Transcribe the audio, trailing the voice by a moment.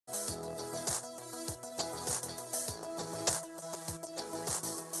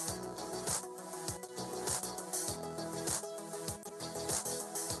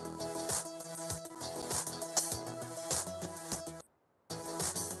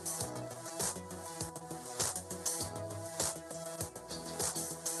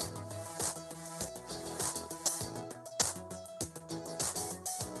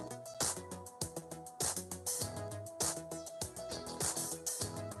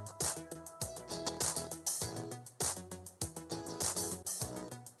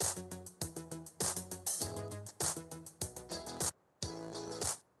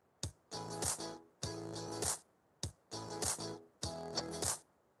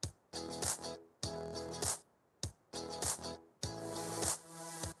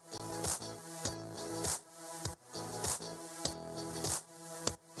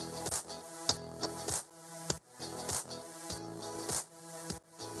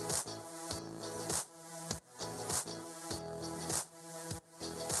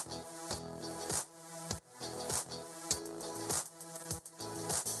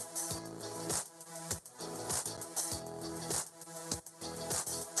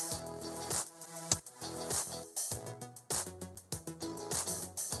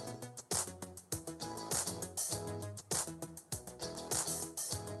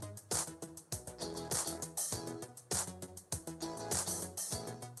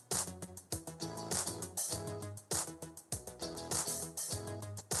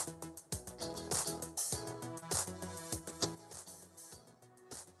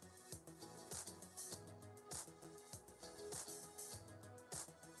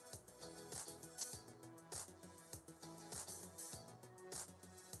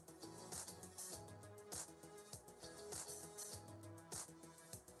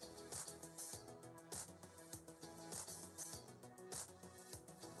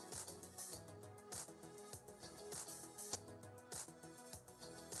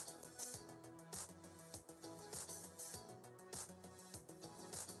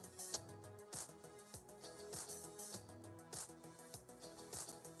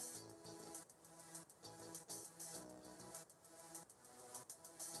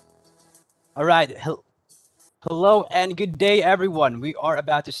All right. Hello and good day, everyone. We are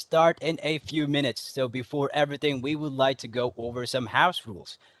about to start in a few minutes. So, before everything, we would like to go over some house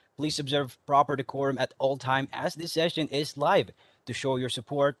rules. Please observe proper decorum at all time as this session is live. To show your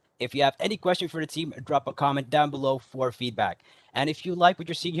support, if you have any question for the team, drop a comment down below for feedback. And if you like what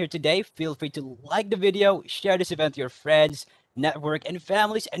you're seeing here today, feel free to like the video, share this event to your friends, network, and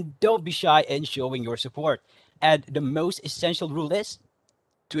families, and don't be shy in showing your support. And the most essential rule is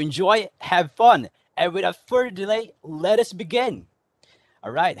to enjoy, have fun, and without further delay, let us begin.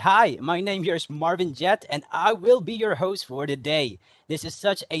 All right. Hi, my name here is Marvin Jett, and I will be your host for the day. This is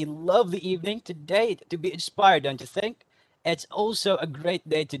such a lovely evening today to be inspired, don't you think? It's also a great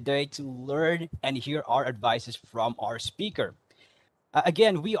day today to learn and hear our advices from our speaker.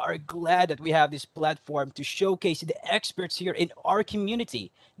 Again, we are glad that we have this platform to showcase the experts here in our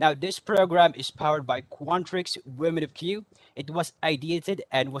community. Now, this program is powered by Quantrix Women of Q. It was ideated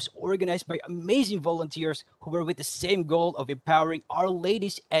and was organized by amazing volunteers who were with the same goal of empowering our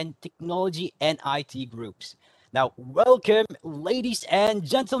ladies and technology and IT groups. Now, welcome, ladies and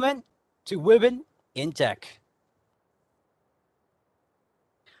gentlemen, to Women in Tech.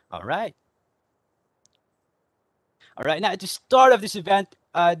 All right. All right. Now, at the start of this event,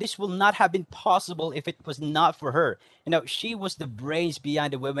 this will not have been possible if it was not for her. She was the brains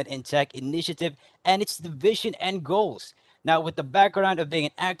behind the Women in Tech initiative and its the vision and goals. Now, with the background of being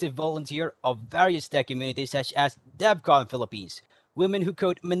an active volunteer of various tech communities such as DevCon Philippines, Women Who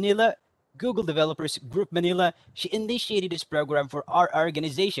Code Manila, Google Developers Group Manila, she initiated this program for our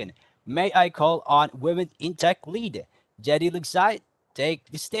organization. May I call on Women in Tech lead, Jedi Lugsai?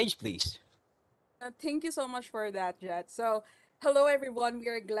 Take the stage, please. Thank you so much for that, Jet. So, hello everyone. We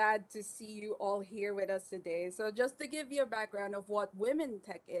are glad to see you all here with us today. So, just to give you a background of what Women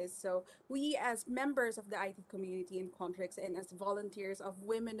Tech is, so we, as members of the IT community in Contrix and as volunteers of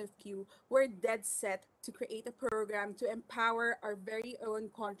Women of Q, we're dead set to create a program to empower our very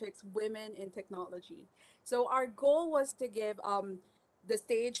own Contrix women in technology. So, our goal was to give the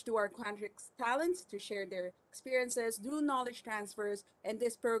stage to our Quantrix talents to share their experiences, do knowledge transfers, and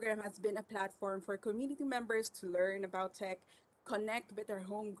this program has been a platform for community members to learn about tech, connect with our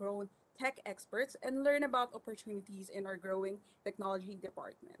homegrown tech experts, and learn about opportunities in our growing technology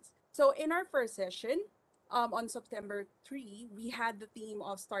departments. So, in our first session, on September 3, we had the theme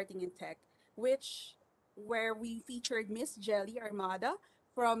of starting in tech, which where we featured Miss Jelly Armada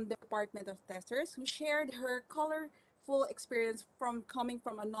from the Department of Testers, who shared her colorful experience from coming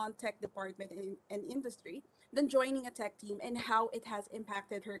from a non-tech department in an industry, then joining a tech team, and how it has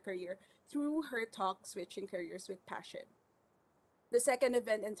impacted her career through her talk Switching Careers with Passion. The second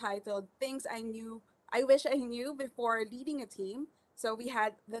event entitled Things I Wish I Knew Before Leading a Team. So we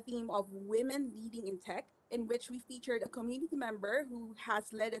had the theme of Women Leading in Tech, in which we featured a community member who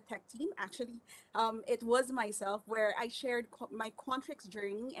has led a tech team. Actually, it was myself, where I shared my Quantrix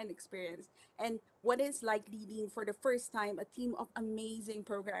journey and experience and what it's like leading for the first time a team of amazing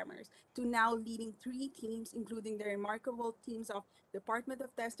programmers to now leading three teams, including the remarkable teams of Department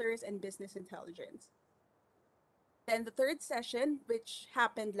of Testers and Business Intelligence. Then the third session, which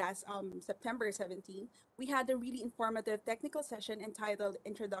happened last September 17, we had a really informative technical session entitled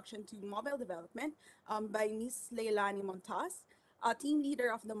Introduction to Mobile Development by Ms. Leilani Montas, a team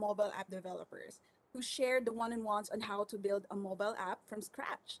leader of the mobile app developers, who shared the one-on-ones on how to build a mobile app from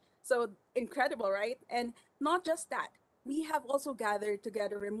scratch. So incredible, right? And not just that, we have also gathered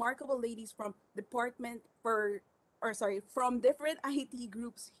together remarkable ladies from department for or sorry, from different IT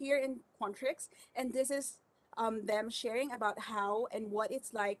groups here in Quantrix. And this is them sharing about how and what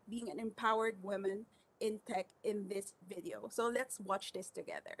it's like being an empowered woman in tech in this video. So let's watch this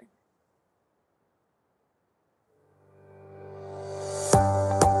together.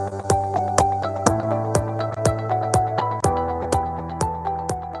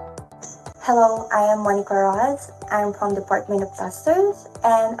 Hello, I am Monica Rojas. I'm from Department of Testers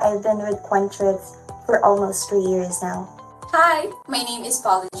and I've been with Quantrix for almost 3 years now. Hi, my name is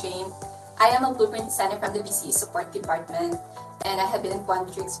Paula Jane. I am a blueprint designer from the BC Support Department, and I have been in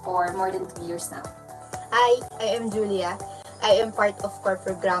Quantrix for more than 2 years now. Hi, I am Julia. I am part of Core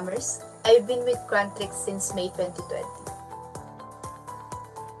Programmers. I've been with Quantrix since May 2020.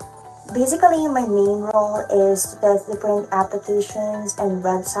 Basically, my main role is to test different applications and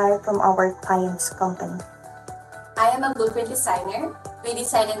website from our client's company. I am a blueprint designer. We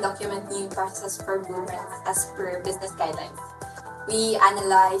design and document new processes for blueprints as per business guidelines. We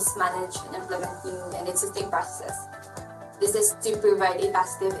analyze, manage, and implement new and existing processes. This is to provide a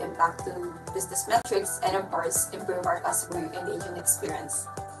positive impact to business metrics and, of course, improve our customer engagement experience.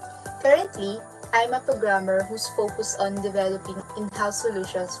 Currently, I'm a programmer who's focused on developing in-house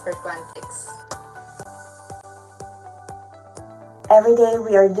solutions for Quantrix. Every day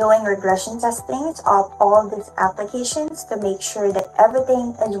we are doing regression testings of all these applications to make sure that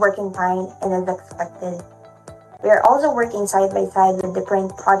everything is working fine and as expected. We are also working side by side with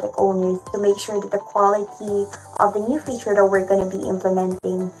different project owners to make sure that the quality of the new feature that we're going to be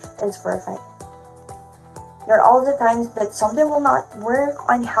implementing is perfect. There are also times that something will not work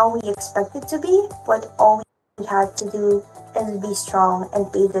on how we expect it to be, but all we have to do is be strong and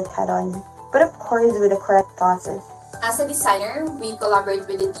face it head on. But of course, with the correct process. As a designer, we collaborate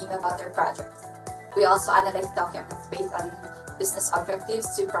with the team about our projects. We also analyze documents based on business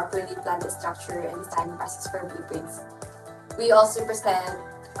objectives to properly plan the structure and design process for blueprints. We also present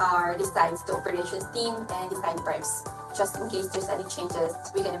our designs to operations team and design firms. Just in case there's any changes,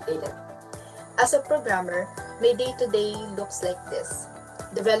 we can update it. As a programmer, my day-to-day looks like this: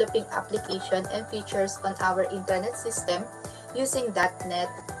 developing application and features on our intranet system using .NET,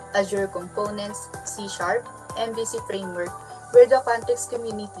 Azure Components, C#, MVC framework, where the Quantrix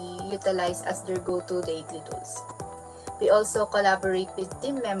community utilize as their go-to daily tools. We also collaborate with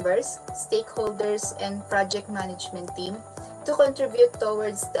team members, stakeholders, and project management team to contribute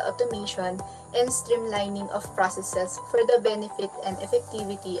towards the automation and streamlining of processes for the benefit and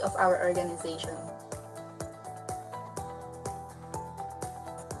effectivity of our organization.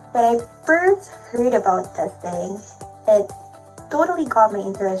 When I first heard about testing, it totally got my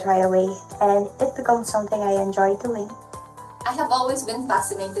interest right away, and it becomes something I enjoy doing. I have always been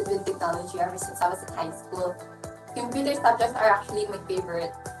fascinated with technology ever since I was in high school. Computer subjects are actually my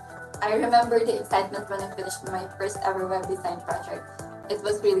favorite. I remember the excitement when I finished my first ever web design project. It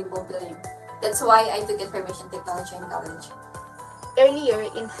was really fulfilling. That's why I took information technology in college. Earlier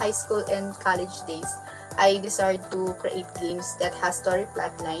in high school and college days, I desired to create games that has story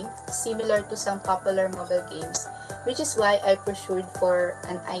plotline similar to some popular mobile games, which is why I pursued for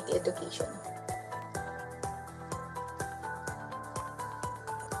an IT education.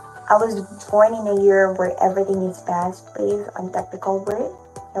 I was born in a year where everything is fast paced on technical work.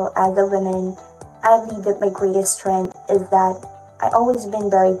 So as a woman, I believe that my greatest strength is that I always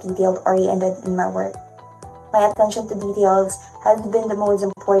been very detailed oriented in my work. My attention to details has been the most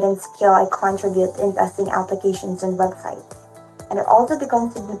important skill I contribute in testing applications and websites. And it also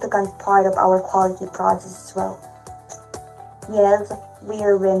becomes a significant part of our quality process as well. Yes, we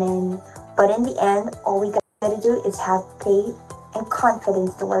are women, but in the end, all we gotta do is have faith and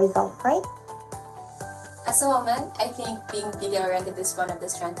confidence to our result, right? As a woman, I think being detail-oriented is one of the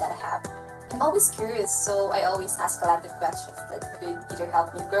strengths that I have. I'm always curious, so I always ask a lot of questions that could either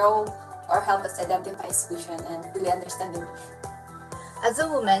help me grow or help us identify a solution and really understand the issue. As a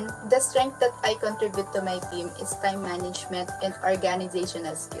woman, the strength that I contribute to my team is time management and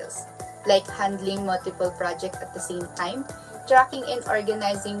organizational skills, like handling multiple projects at the same time, tracking and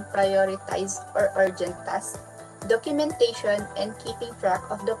organizing prioritized or urgent tasks, documentation, and keeping track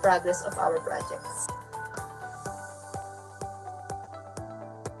of the progress of our projects.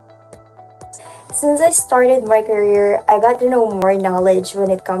 Since I started my career, I got to know more knowledge when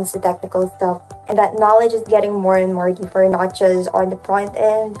it comes to technical stuff. And that knowledge is getting more and more deeper, not just on the front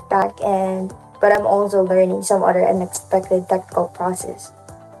end, back end, but I'm also learning some other unexpected technical process.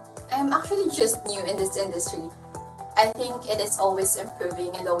 I'm actually just new in this industry. I think it is always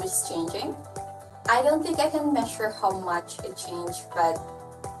improving and always changing. I don't think I can measure how much it changed, but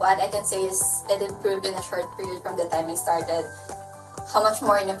what I can say is it improved in a short period from the time I started. How much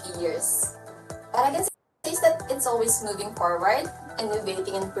more in a few years? What I can say is that it's always moving forward,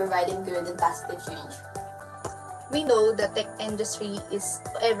 innovating and providing good and positive change. We know the tech industry is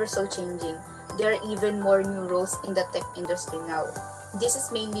ever so changing. There are even more new roles in the tech industry now. This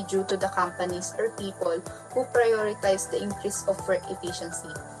is mainly due to the companies or people who prioritize the increase of work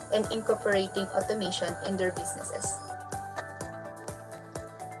efficiency and incorporating automation in their businesses.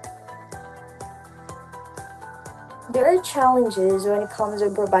 There are challenges when it comes to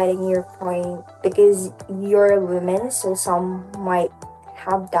providing your point because you're a woman, so some might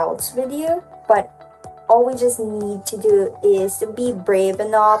have doubts with you, but all we just need to do is to be brave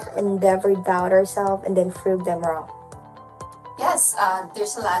enough and never doubt ourselves and then prove them wrong. Yes,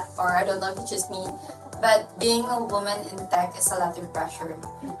 there's a lot, or I don't know if it's just me, but being a woman in tech is a lot of pressure.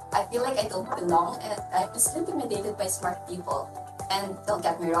 I feel like I don't belong and I'm just intimidated by smart people. And don't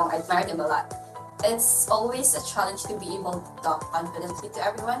get me wrong, I admire them a lot. It's always a challenge to be able to talk confidently to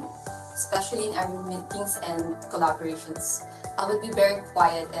everyone, especially in our meetings and collaborations. I would be very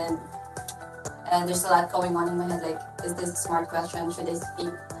quiet and there's a lot going on in my head like, is this a smart question? Should I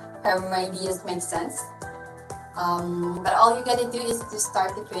speak? Have my ideas make sense? But all you gotta do is to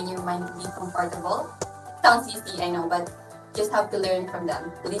start to train your mind to be comfortable. Sounds easy, I know, but just have to learn from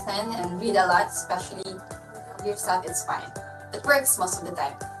them. Listen and read a lot, especially yourself, it's fine. It works most of the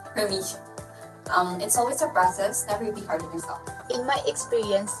time. For me, it's always a process, never be hard on yourself. In my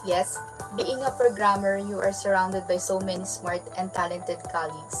experience, yes, being a programmer, you are surrounded by so many smart and talented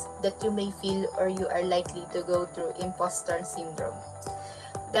colleagues that you may feel or you are likely to go through imposter syndrome.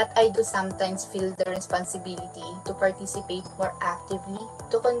 That I do sometimes feel the responsibility to participate more actively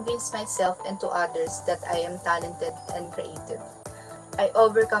to convince myself and to others that I am talented and creative. I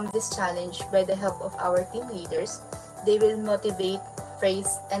overcome this challenge by the help of our team leaders. They will motivate,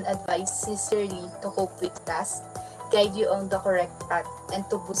 praise, and advise sincerely to cope with tasks, guide you on the correct path, and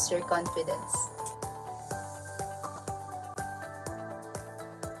to boost your confidence.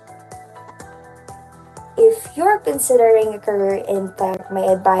 If you're considering a career in tech, my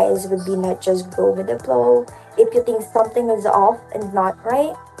advice would be not just go with the flow. If you think something is off and not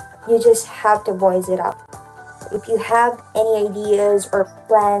right, you just have to voice it out. If you have any ideas or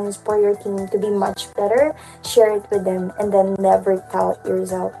plans for your team to be much better, share it with them and then never tell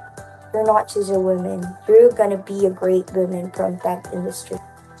yourself you're not just a woman. You're gonna be a great woman from tech industry.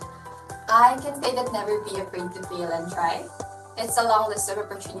 I can say that never be afraid to fail and try. It's a long list of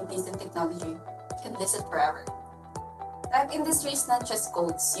opportunities in technology. You can list it forever. Tech industry is not just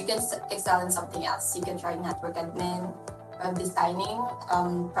codes. You can excel in something else. You can try network admin, web designing,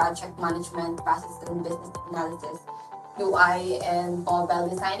 project management, process and business analysis, UI and mobile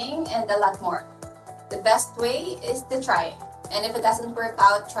designing, and a lot more. The best way is to try. And if it doesn't work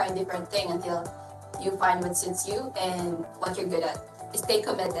out, try a different thing until you find what suits you and what you're good at. Stay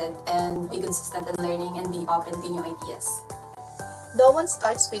committed and be consistent in learning and be open to new ideas. No one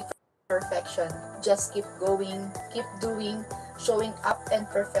starts with perfection. Just keep going, keep doing, showing up, and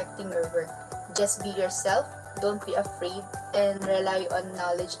perfecting your work. Just be yourself, don't be afraid, and rely on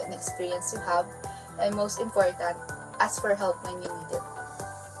knowledge and experience you have. And most important, ask for help when you need it.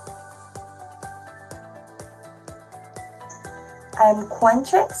 I'm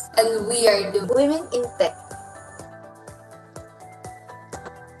Quantrix. And we are the Women in Tech.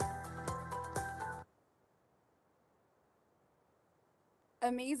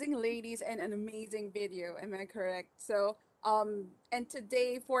 Amazing ladies and an amazing video. Am I correct? And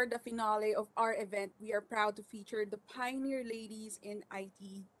today for the finale of our event, we are proud to feature the pioneer ladies in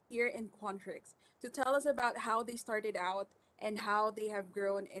IT here in Quantrix to tell us about how they started out and how they have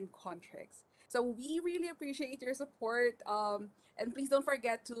grown in Quantrix. So we really appreciate your support. And please don't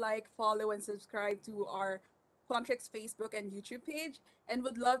forget to like, follow, and subscribe to our Quantrix Facebook and YouTube page, and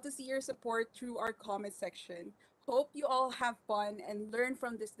would love to see your support through our comment section. Hope you all have fun and learn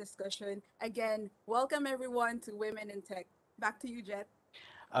from this discussion. Again, welcome everyone to Women in Tech. Back to you, Jet.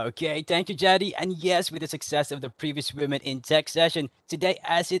 Okay, thank you, Jaddy. And yes, with the success of the previous Women in Tech session, today,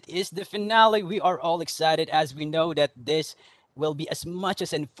 as it is the finale, we are all excited as we know that this will be as much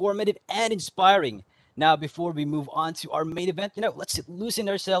as informative and inspiring. Now, before we move on to our main event, let's loosen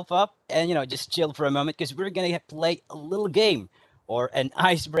ourselves up and, just chill for a moment because we're going to play a little game or an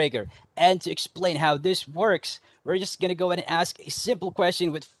icebreaker. And to explain how this works, we're just going to go ahead and ask a simple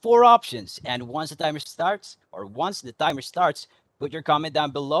question with four options. And once the timer starts, put your comment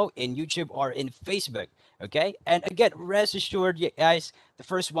down below in YouTube or in Facebook. Okay. And again, rest assured, you guys, the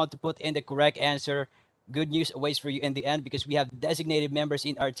first one to put in the correct answer, good news awaits for you in the end because we have designated members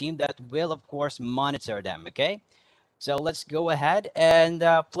in our team that will, of course, monitor them. Okay. So let's go ahead and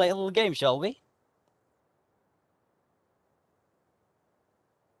play a little game, shall we?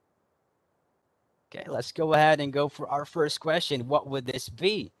 Okay, let's go ahead and go for our first question. What would this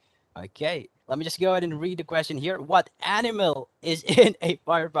be? Okay, let me just go ahead and read the question here. What animal is in a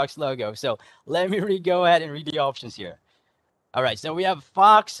Firefox logo? So let me go ahead and read the options here. All right, so we have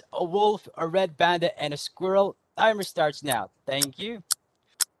fox, a wolf, a red panda, and a squirrel. Timer starts now. Thank you.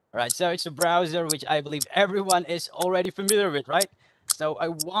 All right, so it's a browser which I believe everyone is already familiar with, right? So I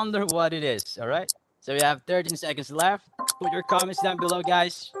wonder what it is. All right, so we have 13 seconds left. Put your comments down below,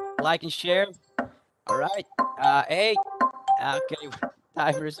 guys. Like and share. All right. Eight. Okay.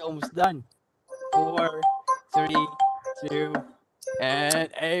 Timer is almost done. Four, three, two, and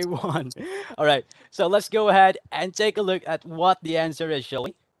a one. All right. So let's go ahead and take a look at what the answer is, shall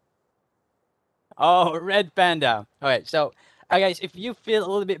we? Oh, red panda. All right. So, guys, if you feel a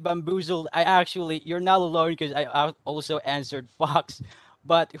little bit bamboozled, you're not alone because I also answered fox.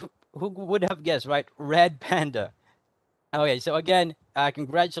 But who would have guessed, right? Red panda. Okay, so again,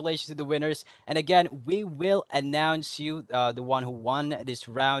 congratulations to the winners. And again, we will announce you the one who won this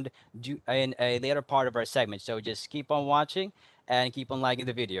round in a later part of our segment. So just keep on watching. and keep on liking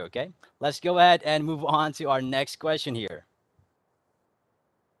the video, okay? Let's go ahead and move on to our next question here.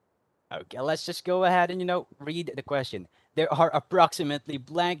 Okay, let's just go ahead and, read the question. There are approximately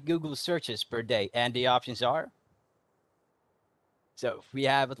blank Google searches per day, and the options are, so we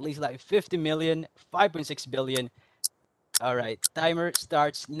have at least like 50 million, 5.6 billion. All right, timer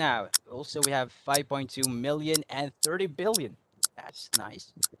starts now. Also, we have 5.2 million and 30 billion. That's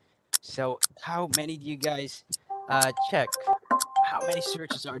nice. So, how many do you guys check? How many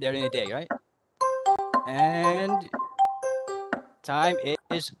searches are there in a day, right? And time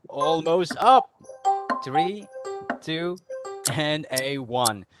is almost up. Three, two, and a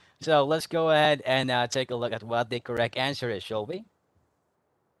one. So let's go ahead and take a look at what the correct answer is, shall we?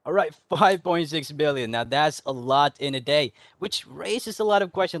 All right, 5.6 billion. Now that's a lot in a day, which raises a lot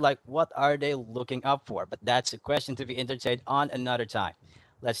of questions like what are they looking up for? But that's a question to be entertained on another time.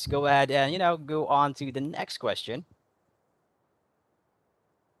 Let's go ahead and, go on to the next question.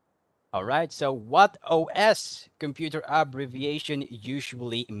 All right, so what OS computer abbreviation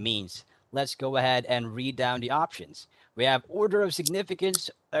usually means? Let's go ahead and read down the options. We have order of significance,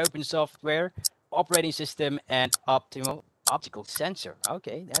 open software, operating system, and optical sensor.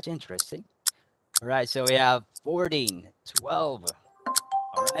 Okay, that's interesting. All right, so we have 14, 12.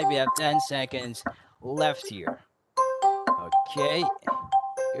 All right, we have 10 seconds left here. Okay,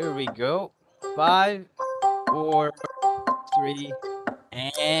 here we go. Five, four, three,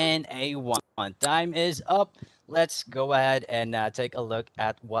 and a one. Time is up. Let's go ahead and take a look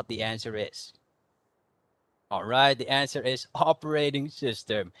at what the answer is. All right, the answer is operating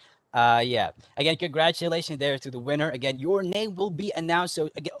system. Yeah. Again, congratulations there to the winner. Again, your name will be announced, so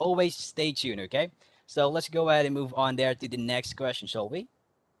again, always stay tuned. Okay. So let's go ahead and move on there to the next question, shall we?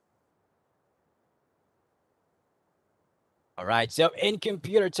 All right. So in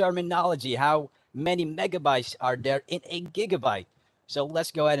computer terminology, how many megabytes are there in a gigabyte? So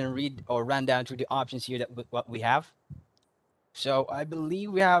let's go ahead and read or run down through the options here that what we have. So I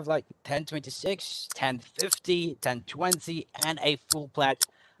believe we have like 1026, 1050, 1020, and a full plat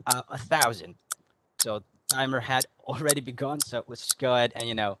 1000. So timer had already begun. So let's just go ahead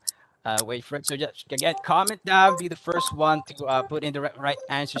and wait for it. So just again, comment down, be the first one to put in the right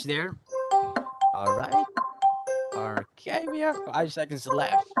answers there. All right. Okay, we have 5 seconds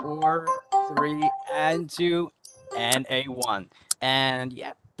left. Four, three, and two, and a one. And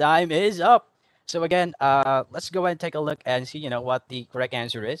yeah, time is up. So again, let's go ahead and take a look and see, what the correct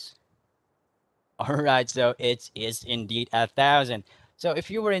answer is. All right, so it is indeed 1,000. So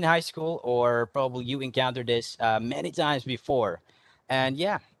if you were in high school or probably you encountered this many times before, and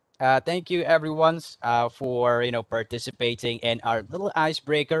yeah, thank you everyone for participating in our little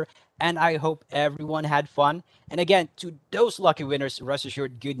icebreaker, and I hope everyone had fun. And again, to those lucky winners, rest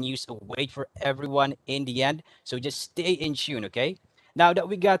assured, good news await for everyone in the end. So just stay in tune, okay? Now that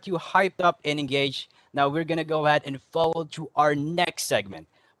we got you hyped up and engaged, now we're gonna go ahead and follow to our next segment.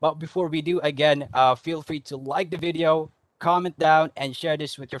 But before we do, again, feel free to like the video, comment down, and share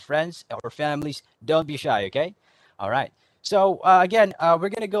this with your friends or families. Don't be shy, okay? All right. So again, we're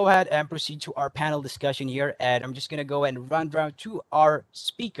gonna go ahead and proceed to our panel discussion here, and I'm just gonna go and run down to our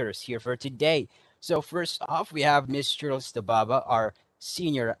speakers here for today. So first off, we have Miss Charles Tababa, our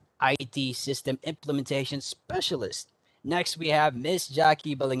senior IT system implementation specialist. Next, we have Miss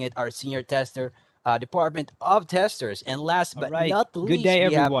Jackie Bellingit, our senior tester Department of Testers. And last All but right. not Good least, day,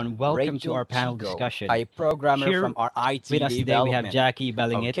 we have everyone. Welcome to Rachel our panel Chico, discussion. a programmer Here from our with IT us today, we have development. Jackie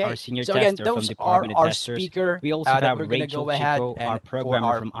Bellingit, our Okay, senior so again, tester from those are Department of our Testers. speaker We also that have we're gonna Rachel go ahead Chico, our and for programmer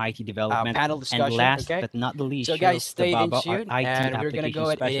our from IT development. panel And discussion. last Okay, but not the least, so guys, Cheryl stay in Stababa, our tune, IT and we're gonna application go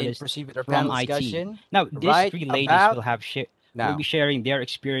ahead and specialist proceed with our from panel IT. discussion Now, these right three ladies about will be now. sharing their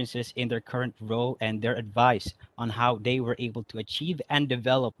experiences in their current role and their advice on how they were able to achieve and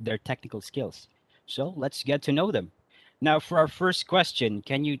develop their technical skills. So let's get to know them. Now, for our first question,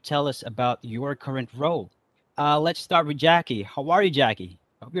 can you tell us about your current role? Let's start with Jackie. How are you, Jackie?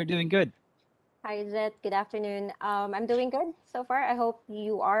 Hope you're doing good. Hi, Jet. Good afternoon. I'm doing good so far. I hope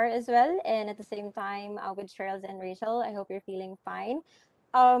you are as well. And at the same time, with Charles and Rachel, I hope you're feeling fine.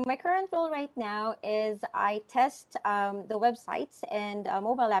 My current role right now is I test the websites and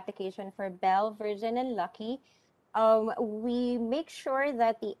mobile application for Bell, Virgin, and Lucky. We make sure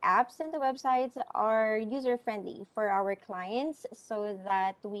that the apps and the websites are user friendly for our clients so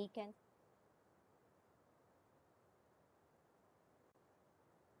that we can.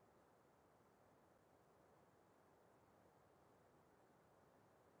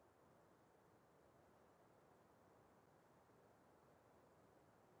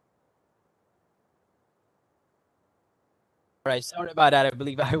 All right, sorry about that. I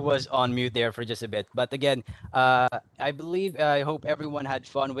believe I was on mute there for just a bit. But again, I believe I hope everyone had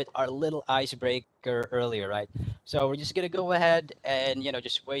fun with our little icebreaker earlier, right? So we're just gonna go ahead and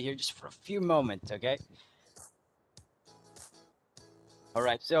just wait here just for a few moments, okay? All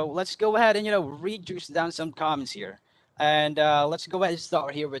right. So let's go ahead and read juice down some comments here, and let's go ahead and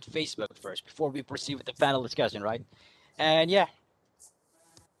start here with Facebook first before we proceed with the panel discussion, right? And yeah,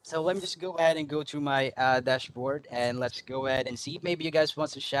 so let me just go ahead and go to my dashboard and let's go ahead and see. Maybe you guys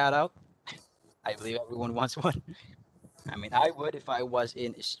want a shout out. I believe everyone wants one. I mean, I would if I was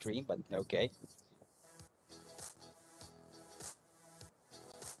in a stream, but okay.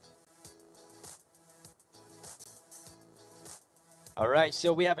 All right.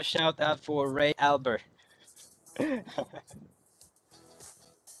 So we have a shout out for Ray Albert.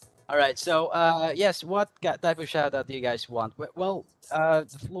 All right. So yes, what type of shout out do you guys want? Well,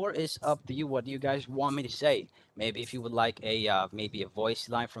 the floor is up to you. What do you guys want me to say? Maybe if you would like a maybe a voice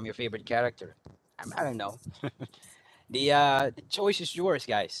line from your favorite character. I don't know. The choice is yours,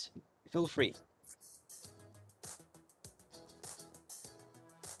 guys. Feel free.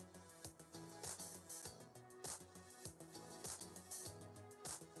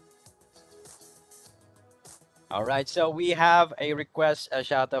 All right, so we have a request, a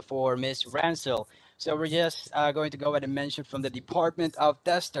shout out for Miss Ransel. So we're just going to go ahead and mention from the Department of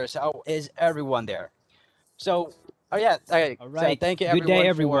Testers. How is everyone there? So, oh yeah, okay. All So right. thank you Good day,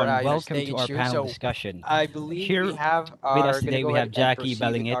 everyone for everyone. Welcome staying to our tuned. panel So, discussion. I believe we Here have with us are gonna today, go we ahead have and Jackie proceed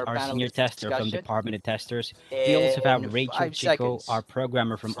with Bellingit, our our panel senior tester from discussion Department of Testers. We also have in Rachel five Chico, our seconds.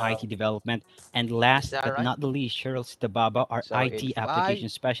 programmer from IT So, development. And is last that but right? not the least, Cheryl Stababa, our So in IT five, application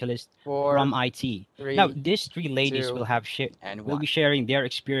specialist from four, IT. Now, three, these three ladies two, and will be one. sharing their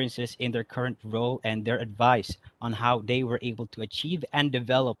experiences in their current role and their advice on how they were able to achieve and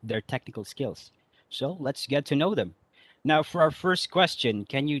develop their technical skills. So let's get to know them. Now, for our first question,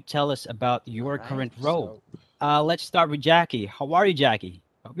 can you tell us about All your right. current role? So Let's start with Jackie. How are you, Jackie?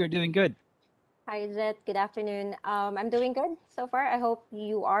 Hope you're doing good. Hi, Jet. Good afternoon. I'm doing good so far. I hope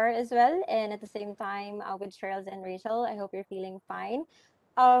you are as well. And at the same time, with Cheryl and Rachel, I hope you're feeling fine.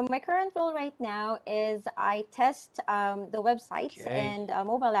 My current role right now is I test the websites okay. and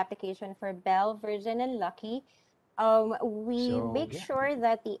mobile application for Bell, Virgin, and Lucky. We So make yeah. sure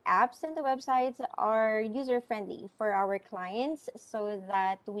that the apps and the websites are user friendly for our clients so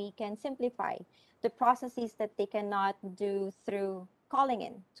that we can simplify the processes that they cannot do through calling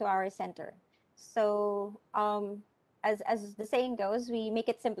in to our center. So, as the saying goes, we make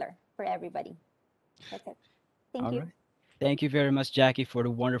it simpler for everybody. That's it. Thank All you. right. Thank you very much, Jackie, for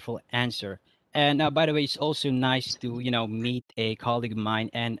the wonderful answer. And by the way, it's also nice to meet a colleague of mine,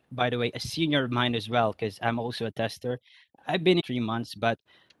 and by the way, a senior of mine as well, because I'm also a tester. I've been 3 months, but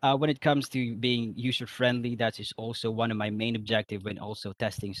when it comes to being user friendly, that is also one of my main objective when also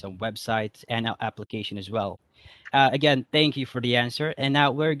testing some websites and our application as well. Again, thank you for the answer. And now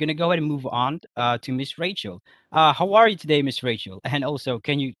we're gonna go ahead and move on to Miss Rachel. How are you today, Miss Rachel? And also,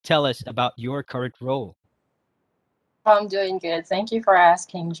 can you tell us about your current role? I'm doing good. Thank you for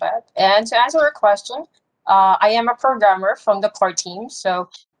asking, Jet. And to answer your question, I am a programmer from the core team.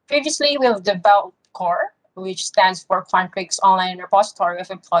 So previously, we've developed core, which stands for Quantrix Online Repository of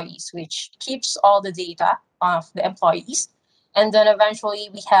Employees, which keeps all the data of the employees. And then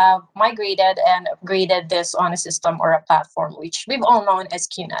eventually, we have migrated and upgraded this on a system or a platform, which we've all known as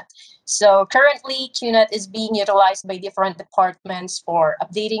QNet. So currently, QNet is being utilized by different departments for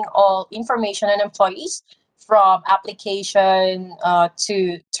updating all information on employees from application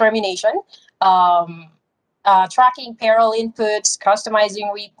to termination, um, tracking payroll inputs,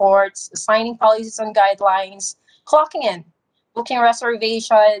 customizing reports, assigning policies and guidelines, clocking in, booking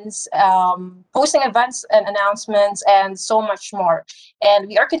reservations, posting events and announcements, and so much more. And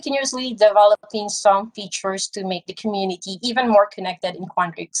we are continuously developing some features to make the community even more connected in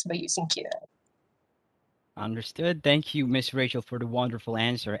Quantrix by using Q. Understood. Thank you, Miss Rachel, for the wonderful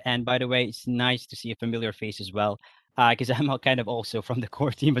answer. And by the way, it's nice to see a familiar face as well, because I'm kind of also from the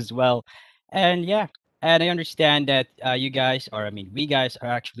core team as well. And yeah, and I understand that you guys are, I mean, we guys are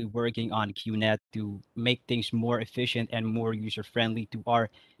actually working on QNet to make things more efficient and more user friendly to our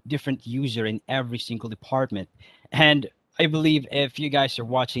different user in every single department. And I believe if you guys are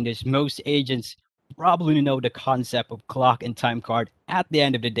watching this, most agents probably know the concept of clock and time card at the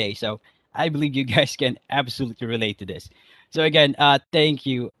end of the day. So I believe you guys can absolutely relate to this. So again, thank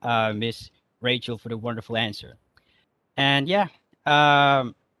you, Miss Rachel, for the wonderful answer. And yeah,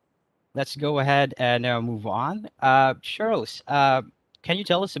 um, let's go ahead and move on. Charles, can you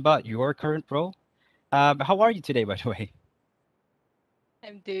tell us about your current role? How are you today, by the way?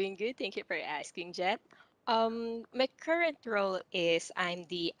 I'm doing good. Thank you for asking, Jet. My current role is I'm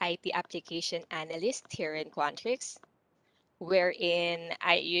the IT application analyst here in Quantrix, wherein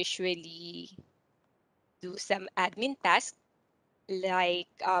I usually do some admin tasks like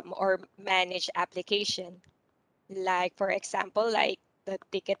or manage application. Like for example, like the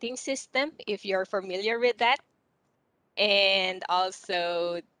ticketing system, if you're familiar with that, and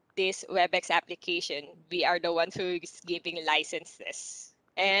also this WebEx application. We are the ones who's giving licenses.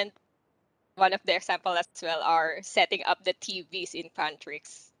 And one of the example as well are setting up the TVs in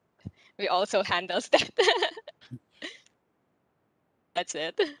Quantrix. We also handles that. That's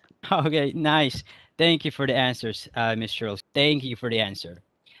it. Okay, nice. Thank you for the answers, Miss Charles. Thank you for the answer.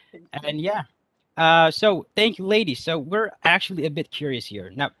 Thank you. And yeah, so thank you, ladies. So we're actually a bit curious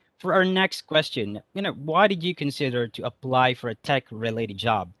here. Now, for our next question, why did you consider to apply for a tech-related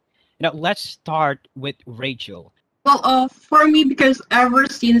job? Let's start with Rachel. Well, for me, because ever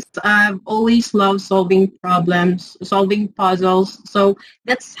since I've always loved solving problems, solving puzzles. So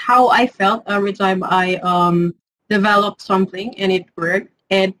that's how I felt every time I developed something and it worked.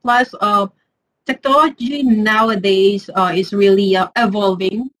 And plus, technology nowadays is really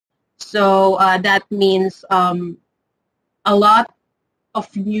evolving. So that means a lot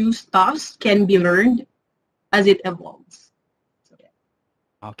of new stuffs can be learned as it evolves. So,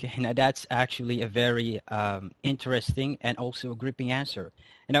 yeah. Okay, now that's actually a very interesting and also gripping answer.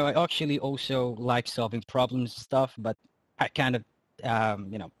 I actually also like solving problems and stuff, but I kind of,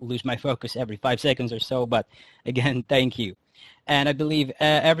 lose my focus every 5 seconds or so. But again, thank you. And I believe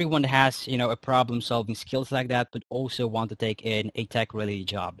everyone has, a problem-solving skills like that, but also want to take in a tech-related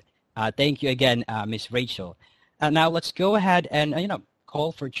job. Thank you again, Miss Rachel. Now let's go ahead and,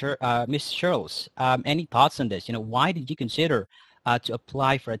 call for Miss Charles. Any thoughts on this? Why did you consider to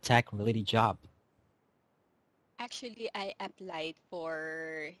apply for a tech-related job? Actually, I applied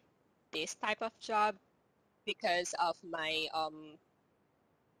for this type of job because of my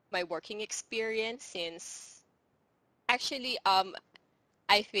working experience since actually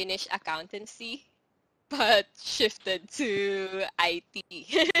I finished accountancy but shifted to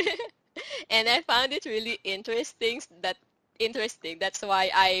IT. And I found it really interesting. That's why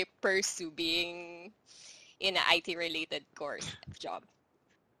I pursue being in an IT related course job.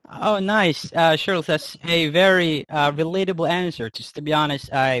 Oh, nice. Cheryl, that's a very relatable answer. Just to be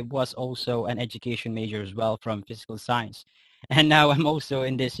honest, I was also an education major as well from physical science. And now I'm also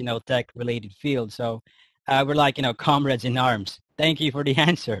in this, tech-related field. So we're like, comrades in arms. Thank you for the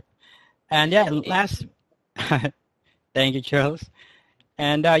answer. And yeah, Thank last, you. thank you, Charles.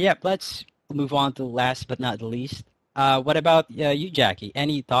 And yeah, let's move on to last but not the least. What about you, Jackie?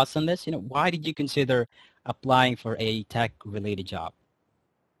 Any thoughts on this? Why did you consider applying for a tech-related job?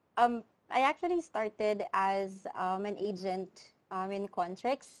 I actually started as an agent in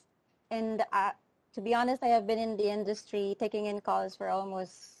Quantrix, and to be honest, I have been in the industry taking in calls for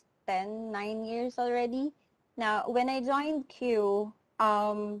almost 9 years already. Now, when I joined Q,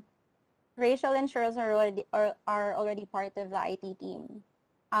 Rachel and Charles are already part of the IT team.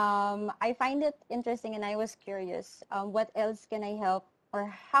 I find it interesting, and I was curious. What else can I help, or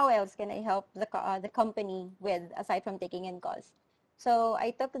how else can I help the company with aside from taking in calls? So I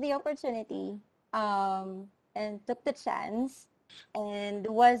took the opportunity and took the chance, and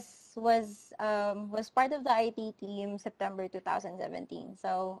was part of the IT team September 2017.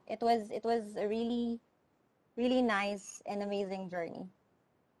 So it was a really nice and amazing journey.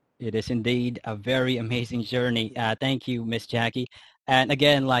 It is indeed a very amazing journey. Thank you, Miss Jackie. And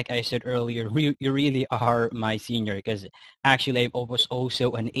again, like I said earlier, you really are my senior because actually I was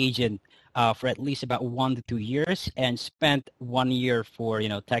also an agent for at least about 1 to 2 years and spent 1 year for,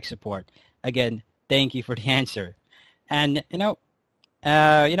 tech support. Again, thank you for the answer. And,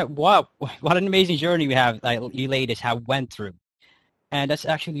 wow, what an amazing journey we have, like you ladies have went through. And that's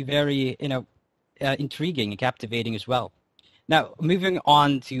actually very, intriguing and captivating as well. Now, moving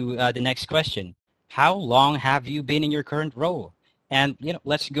on to the next question. How long have you been in your current role? And,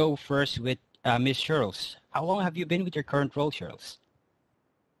 let's go first with Miss Charles. How long have you been with your current role, Charles?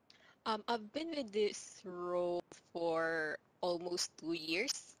 I've been with this role for almost 2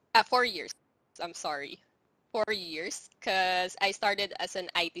 years. 4 years. I'm sorry. 4 years, because I started as an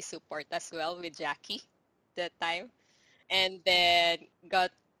IT support as well with Jackie that time, and then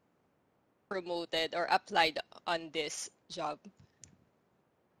got promoted or applied on this job.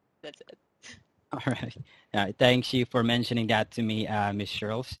 That's it. All right. Thanks you for mentioning that to me, Miss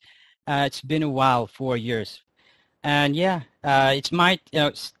Charles. It's been a while, 4 years. And yeah, it's my,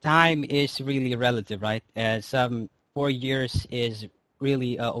 time is really relative, right? Some 4 years is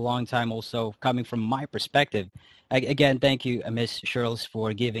really a long time also coming from my perspective. Again, thank you, Miss Charles,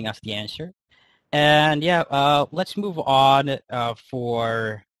 for giving us the answer. And yeah, let's move on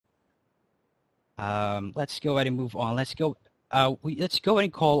for let's go ahead and move on. Let's go ahead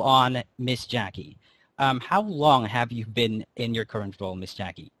and call on Miss Jackie. How long have you been in your current role, Miss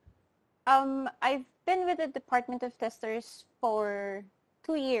Jackie? I've been with the Department of Testers for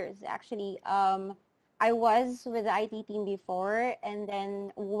 2 years actually. I was with the IT team before, and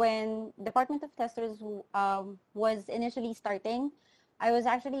then when Department of Testers was initially starting, I was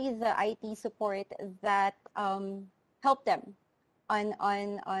actually the IT support that helped them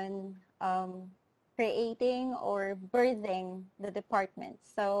on creating or birthing the department.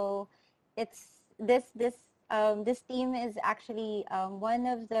 So it's this team is actually one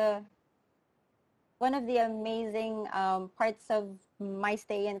of the amazing parts of my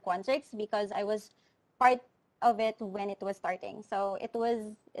stay in Quantrix because I was part of it when it was starting. So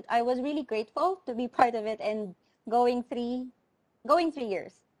I was really grateful to be part of it and going three going 3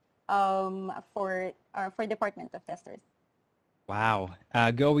 years for Department of Testers. Wow,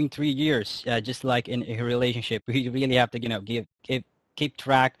 going 3 years, just like in a relationship, we really have to, keep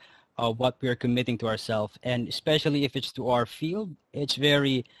track of what we're committing to ourselves, and especially if it's to our field, it's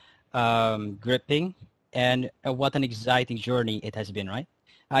very gripping, and what an exciting journey it has been, right?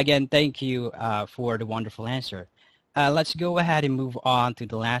 Again, thank you for the wonderful answer. Let's go ahead and move on to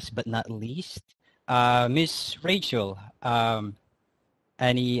the last but not least, Miss Rachel.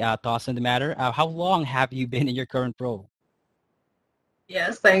 Any thoughts on the matter? How long have you been in your current role?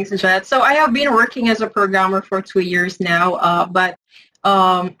 Yes, thanks, Jet. So I have been working as a programmer for 2 years now, but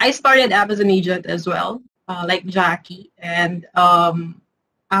I started up as an agent as well, like Jackie. And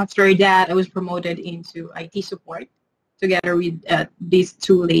after that, I was promoted into IT support together with these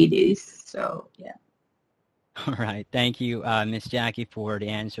two ladies. So, yeah. All right. Thank you, Miss Jackie, for the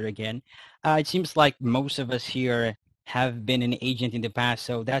answer again. It seems like most of us here have been an agent in the past,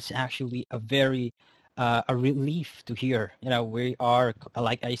 so that's actually a relief to hear. We are,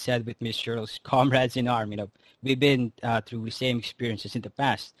 like I said with Miss Cheryl's comrades in arm. We've been through the same experiences in the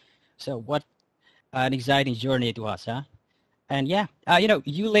past. So what an exciting journey it was, huh? And yeah,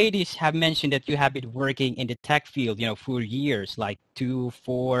 you ladies have mentioned that you have been working in the tech field, for years, like 2,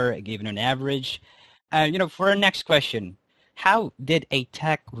 4, given an average. For our next question, how did a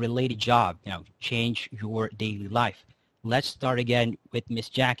tech-related job, change your daily life? Let's start again with Miss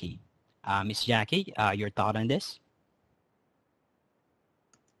Jackie. Miss Jackie, your thought on this?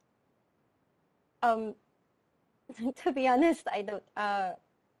 Um, to be honest, I don't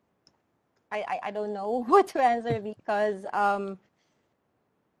know what to answer because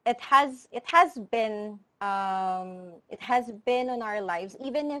it has been on our lives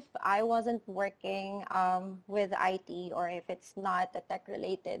even if I wasn't working with IT or if it's not a tech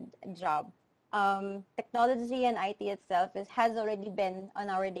related job. Technology and IT itself has already been on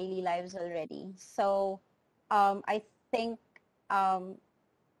our daily lives already. So I think um,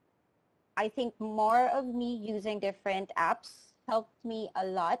 I think more of me using different apps helped me a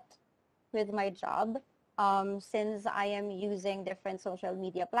lot with my job. Since I am using different social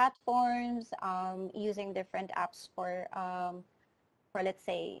media platforms, using different apps for let's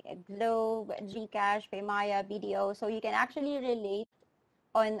say Globe, Gcash, Paymaya, BDO, so you can actually relate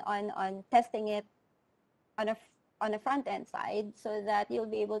on testing it on on a front end side, so that you'll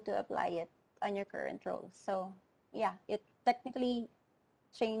be able to apply it on your current role. So yeah, it technically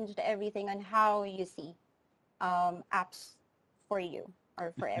changed everything on how you see apps for you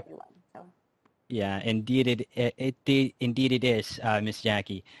or for everyone. So Yeah, indeed indeed it is, Miss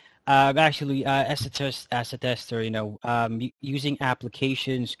Jackie. Actually, as a tester, using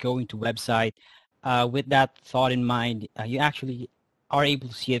applications, going to website, with that thought in mind, you actually are able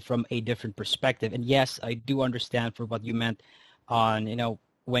to see it from a different perspective. And yes, I do understand for what you meant on,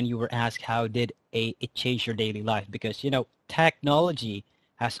 when you were asked how did it change your daily life, because technology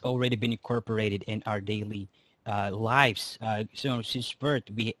has already been incorporated in our daily lives. So since birth,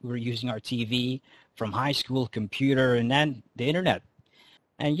 we're using our TV from high school, computer, and then the internet.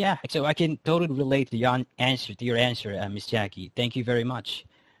 And yeah, so I can totally relate to your answer, Miss Jackie. Thank you very much.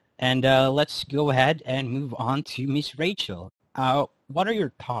 And let's go ahead and move on to Miss Rachel. What are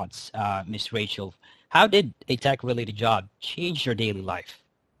your thoughts, Miss Rachel? How did a tech-related job change your daily life?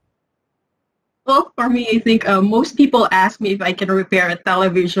 Well, for me, I think most people ask me if I can repair a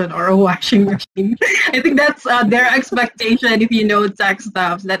television or a washing machine. I think that's their expectation if you know tech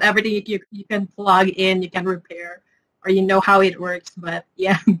stuff, that everything you can plug in, you can repair, or you know how it works. But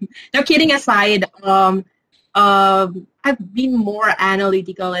yeah, no, kidding aside, I've been more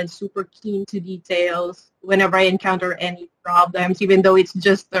analytical and super keen to details whenever I encounter any problems, even though it's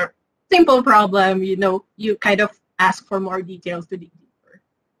just a simple problem, you kind of ask for more details to dig deeper.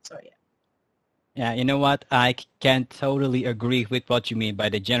 So yeah. Yeah, you know what? Can totally agree with what you mean by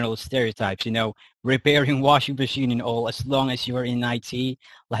the general stereotypes. Repairing washing machine and all, as long as you're in IT,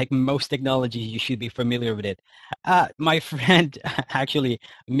 like most technologies, you should be familiar with it. My friend, actually,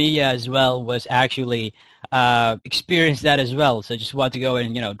 Mia as well, was actually experienced that as well. So just want to go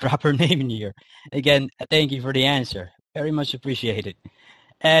and, drop her name in here. Again, thank you for the answer. Very much appreciated.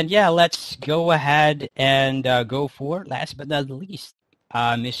 And yeah, let's go ahead and go for last but not least,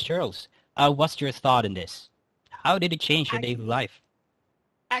 Miss Charles. What's your thought on this? How did it change your Ac- daily life?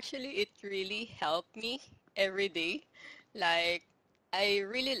 Actually, it really helped me every day. Like, I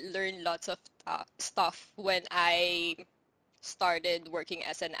really learned lots of stuff when I started working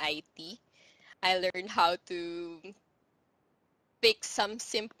as an IT. I learned how to fix some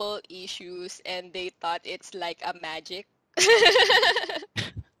simple issues, and they thought it's like a magic.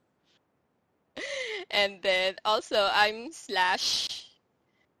 And then also, I'm slash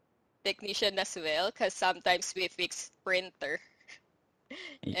technician as well, because sometimes we fix printer.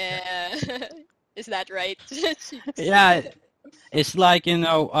 Uh, is that right, Cheeks? Yeah, it's like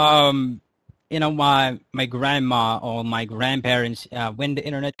my grandma or my grandparents. When the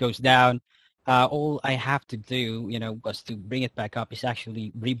internet goes down, all I have to do, was to bring it back up. Is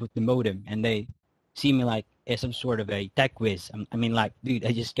actually reboot the modem, and they see me like as some sort of a tech whiz. I mean, like, dude,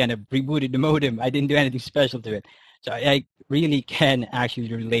 I just kind of rebooted the modem. I didn't do anything special to it, so I really can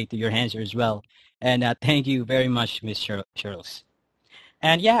actually relate to your answer as well. And thank you very much, Miss Charles.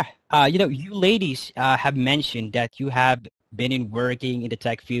 And yeah, you ladies have mentioned that you have been in working in the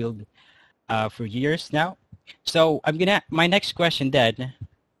tech field for years now. So my next question then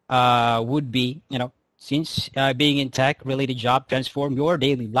would be, since being in tech related job transform your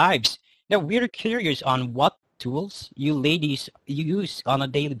daily lives, now we're curious on what tools you ladies you use on a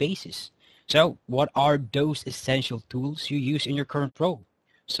daily basis. So what are those essential tools you use in your current role?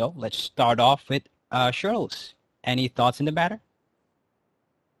 So let's start off with Charles. Any thoughts in the matter?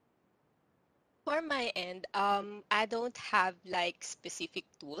 For my end, I don't have like specific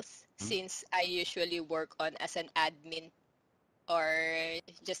tools since I usually work on as an admin or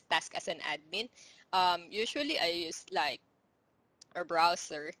just task as an admin. Usually I use like a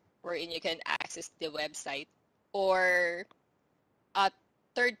browser wherein you can access the website or a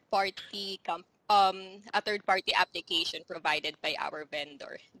a third party application provided by our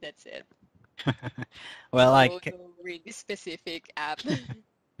vendor. That's it. Well, So like, no really specific app.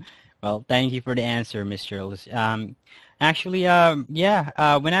 well, thank you for the answer, Miss Charles. Actually,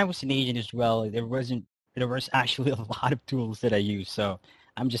 yeah, when I was an agent as well, there was actually a lot of tools that I use. So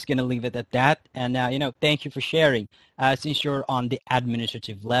I'm just gonna leave it at that. And thank you for sharing. Since you're on the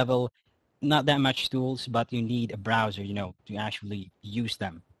administrative level, not that much tools, but you need a browser, to actually use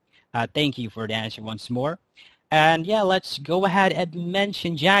them. Thank you for the answer once more. And yeah, let's go ahead and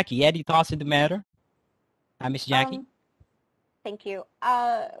mention Jackie. Any thoughts on the matter, Miss Jackie? Um, Thank you.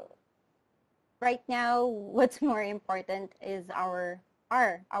 Right now, what's more important is our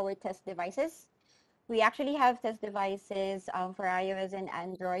test devices. We actually have test devices for iOS and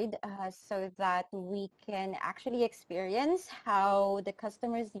Android so that we can actually experience how the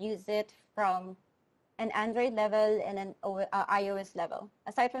customers use it from an Android level and an iOS level.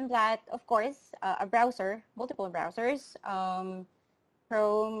 Aside from that, of course, a browser, multiple browsers,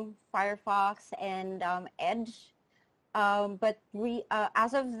 Chrome, Firefox, and Edge. But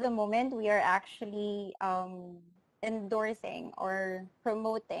as of the moment, we are actually endorsing or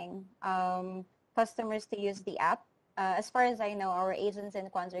promoting customers to use the app. As far as I know, our agents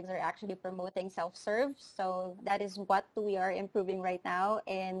and Quantrix are actually promoting self-serve. So that is what we are improving right now.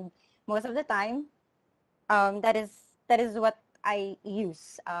 And most of the time, that is what I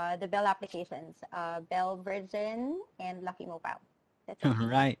use, the Bell applications, Bell Virgin and Lucky Mobile. That's it. All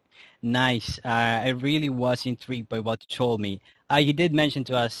right. Nice. I really was intrigued by what you told me. You did mention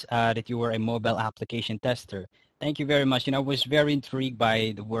to us that you were a mobile application tester. Thank you very much. I was very intrigued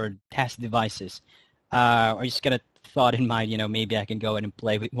by the word test devices. I just got a thought in mind, maybe I can go in and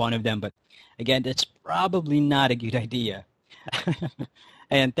play with one of them. But again, that's probably not a good idea.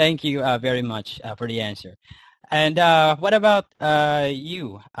 And thank you very much for the answer. And what about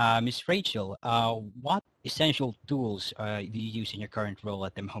you, Miss Rachel? What essential tools do you use in your current role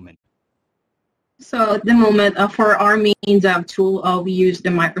at the moment? So at the moment, for our main dev tool, we use the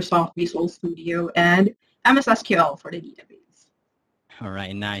Microsoft Visual Studio and MS SQL for the database. All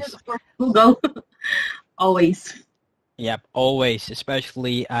right, And nice. of course, Google, always. Yep, always,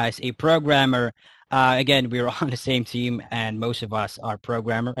 especially as a programmer. Again, we're on the same team, and most of us are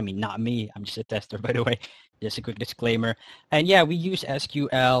programmer. I mean, not me. I'm just a tester, by the way. Just a quick disclaimer. And yeah, we use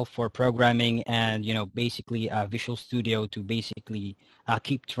SQL for programming, and basically Visual Studio to basically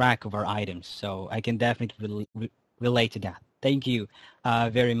keep track of our items. So I can definitely relate to that. Thank you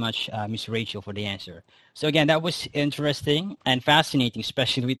very much, Miss Rachel, for the answer. So again, that was interesting and fascinating,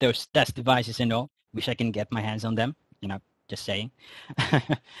 especially with those test devices and all. Wish I can get my hands on them. You know, just saying.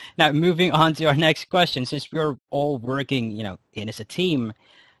 Now, moving on to our next question, since we're all working, in as a team,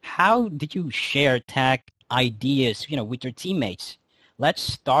 how did you share tech ideas, with your teammates? Let's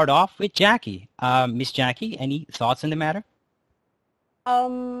start off with Jackie. Miss Jackie, any thoughts on the matter?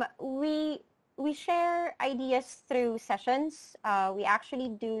 We share ideas through sessions. We actually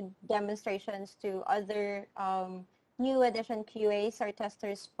do demonstrations to other new edition QAs or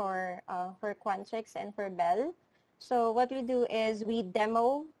testers for Quantrix and for Bell. So what we do is we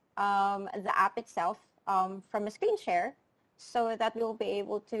demo the app itself from a screen share, so that we'll be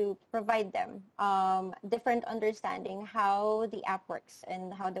able to provide them different understanding how the app works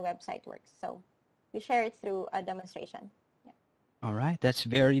and how the website works. So we share it through a demonstration. All right, that's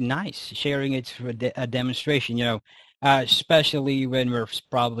very nice. Sharing it through a demonstration, especially when we're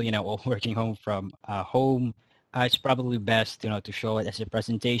probably, all working home from home. It's probably best, to show it as a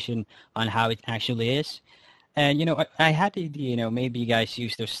presentation on how it actually is. And I had the idea, maybe you guys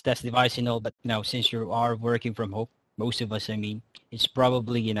use those test devices and all, but since you are working from home, most of us, I mean, it's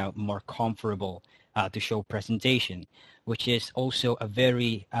probably more comfortable to show presentation, which is also a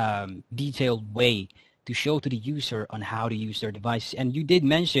very detailed way to show to the user on how to use their device. And you did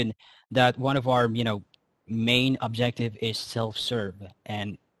mention that one of our main objective is self-serve,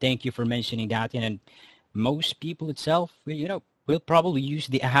 and thank you for mentioning that. And most people itself, will probably use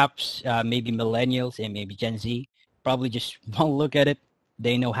the apps, maybe millennials and maybe Gen Z, probably just one look at it,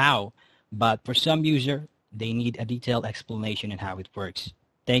 they know how. But for some user, they need a detailed explanation on how it works.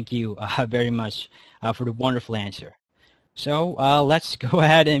 Thank you very much for the wonderful answer. So let's go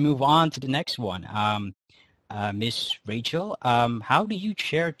ahead and move on to the next one. Miss Rachel, how do you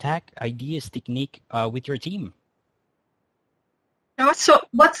share tech ideas technique with your team? So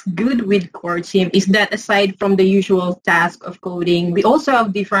what's good with core team is that aside from the usual task of coding, we also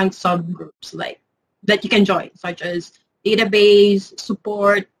have different subgroups like that you can join, such as database,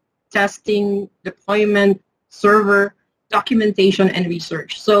 support, testing, deployment, server, documentation, and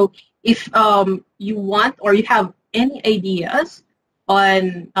research. So if you want or you have any ideas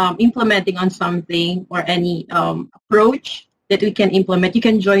on implementing on something or any approach that we can implement, you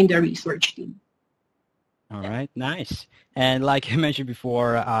can join the research team. All right, nice. And like I mentioned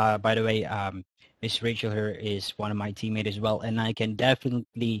before, by the way, Miss Rachel here is one of my teammates as well, and I can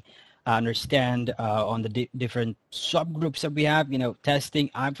definitely understand on the different subgroups that we have. Testing.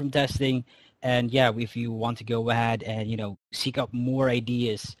 I'm from testing, and yeah, if you want to go ahead and seek out more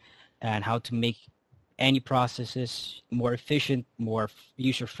ideas and how to make any processes more efficient, more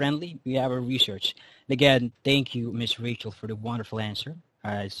user friendly, we have our research. And again, thank you, Miss Rachel, for the wonderful answer.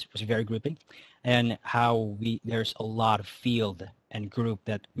 It was very gripping, and how there's a lot of field and group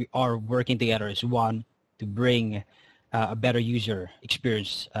that we are working together as one to bring a better user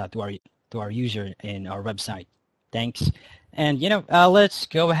experience to our user in our website. Thanks. And let's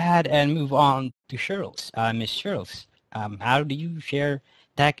go ahead and move on to Cheryl's. Miss Cheryl's, how do you share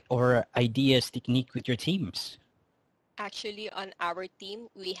tech or ideas technique with your teams? Actually, on our team,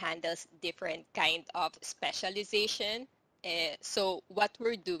 we handle different kind of specialization. So what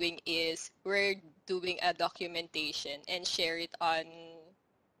we're doing is we're doing a documentation and share it on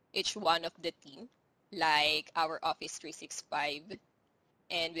each one of the team, like our Office 365,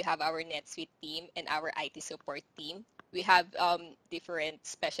 and we have our NetSuite team and our IT support team. We have different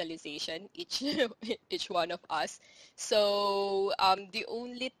specialization each each one of us. So the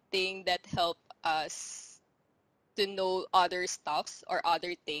only thing that help us to know other stuffs or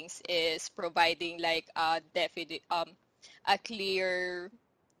other things is providing like a definite a clear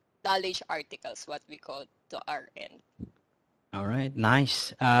knowledge articles, what we call to our end. All right,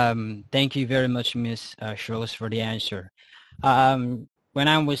 nice. Thank you very much, Miss Schultz, for the answer. When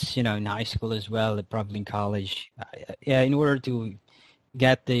I was, in high school as well, probably in college, yeah, in order to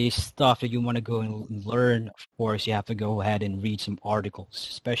get the stuff that you want to go and learn, of course, you have to go ahead and read some articles,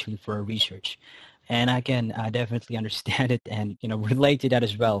 especially for research. And I can definitely understand it and, relate to that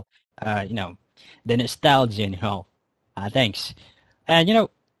as well. The nostalgia and all. Thanks. And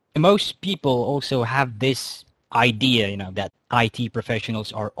most people also have this idea, that IT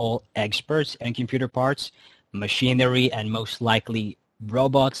professionals are all experts in computer parts, machinery, and most likely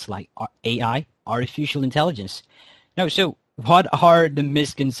robots like AI, artificial intelligence. No, so what are the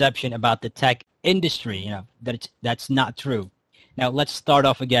misconception about the tech industry? That's not true. Now let's start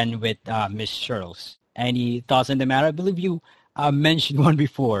off again with Miss Charles. Any thoughts on the matter? I believe you mentioned one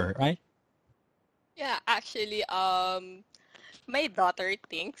before, right? Yeah, actually, my daughter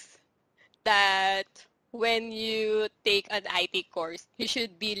thinks that when you take an IT course, you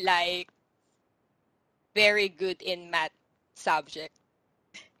should be like very good in math subject.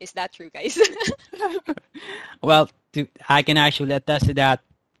 Is that true, guys? Well, I can actually attest to that.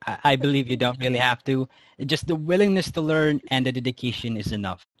 I believe you don't really have to. Just the willingness to learn and the dedication is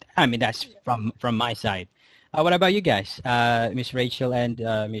enough. I mean, that's from my side. What about you guys, Miss Rachel and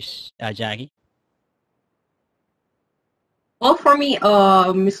Miss Jackie? Well, for me,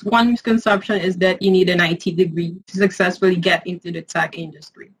 one misconception is that you need an IT degree to successfully get into the tech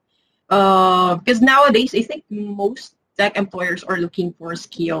industry. Because nowadays, I think most tech employers are looking for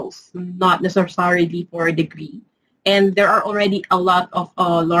skills, not necessarily for a degree. And there are already a lot of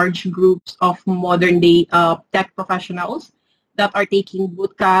large groups of modern day tech professionals that are taking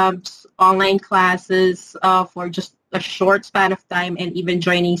boot camps, online classes for just a short span of time, and even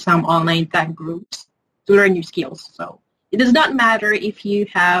joining some online tech groups to learn new skills. So it does not matter if you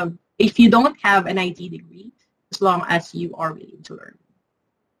don't have an IT degree, as long as you are willing to learn.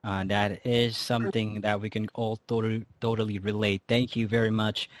 That is something that we can all totally relate. Thank you very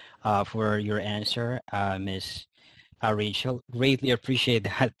much for your answer, Miss Rachel. Greatly appreciate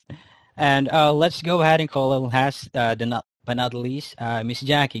that. And let's go ahead and call last, but not least, Miss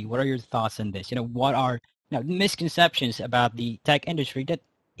Jackie. What are your thoughts on this? What are misconceptions about the tech industry that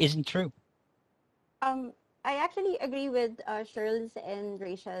isn't true? Um, I actually agree with Shirls and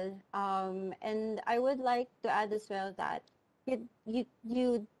Rachel. And I would like to add as well that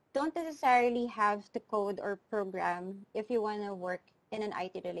you don't necessarily have to code or program if you want to work in an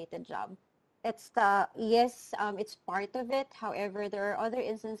IT related job. It's the yes, it's part of it. However, there are other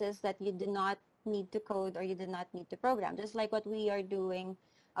instances that you do not need to code or you do not need to program, just like what we are doing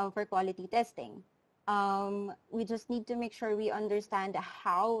for quality testing. We just need to make sure we understand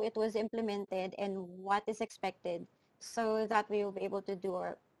how it was implemented and what is expected so that we will be able to do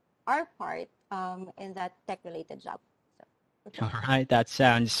our part in that tech-related job. So, that's it. All right, that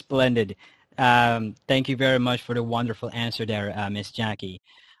sounds splendid. Thank you very much for the wonderful answer there, Miss Jackie.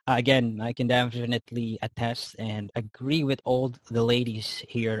 Again, I can definitely attest and agree with all the ladies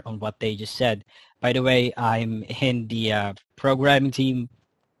here on what they just said. By the way, I'm in the programming team,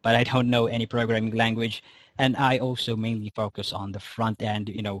 but I don't know any programming language, and I also mainly focus on the front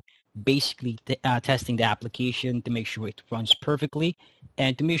end. Basically testing the application to make sure it runs perfectly,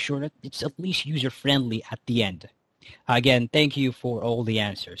 and to make sure that it's at least user friendly at the end. Again, thank you for all the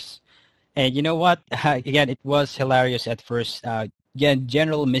answers. And you know what? Again, it was hilarious at first. Again,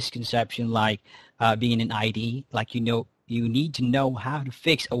 general misconception like being an ID, like you need to know how to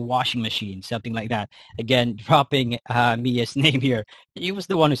fix a washing machine, something like that. Again, dropping Mia's name here. He was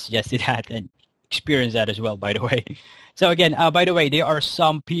the one who suggested that and experienced that as well, by the way. So again, by the way, there are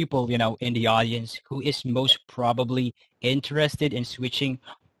some people, in the audience who is most probably interested in switching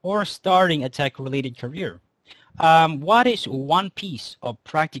or starting a tech-related career. What is one piece of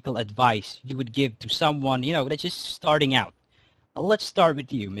practical advice you would give to someone, that's just starting out? Let's start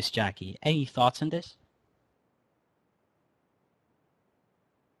with you, Miss Jackie. Any thoughts on this?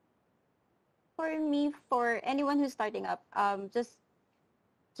 For me, for anyone who's starting up,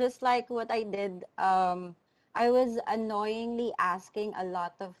 just like what I did, I was annoyingly asking a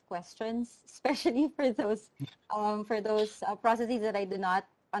lot of questions, especially for those processes that I do not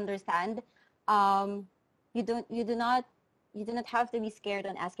understand. Um, you do not have to be scared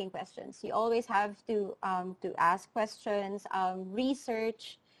on asking questions. You always have to ask questions,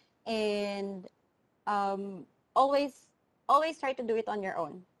 research, and um, always try to do it on your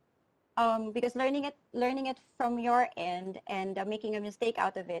own, because learning it from your end and making a mistake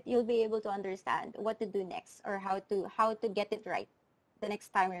out of it, you'll be able to understand what to do next or how to get it right the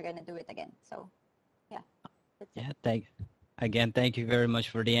next time you're gonna do it again. So yeah, that's it. Yeah, thank you very much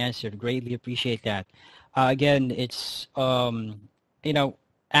for the answer. Greatly appreciate that. Again, it's you know,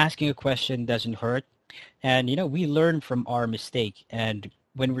 asking a question doesn't hurt, and we learn from our mistake. And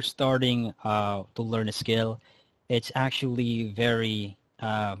when we're starting to learn a skill, it's actually very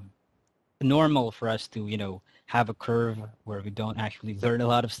normal for us to have a curve where we don't actually learn a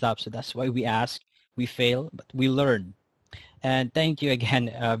lot of stuff. So that's why we ask, we fail, but we learn. And thank you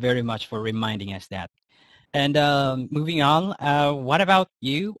again very much for reminding us that. And moving on, what about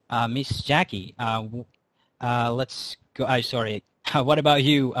you, Miss Jackie? Let's go. Sorry. What about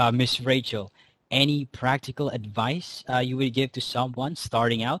you, Miss Rachel? Any practical advice you would give to someone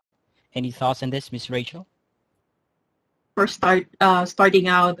starting out? Any thoughts on this, Miss Rachel? for starting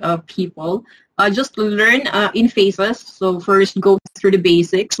out people. Just learn in phases. So first go through the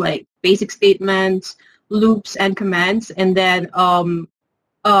basics like basic statements, loops, and commands, and then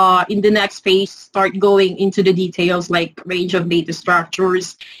in the next phase start going into the details like range of data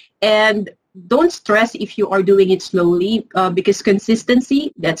structures. And don't stress if you are doing it slowly because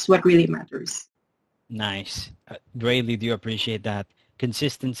consistency, that's what really matters. Nice. Greatly do appreciate that.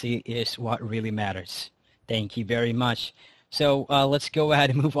 Consistency is what really matters. Thank you very much. So let's go ahead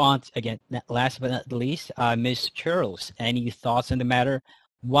and move on. Again, last but not least, Miss Charles, any thoughts on the matter?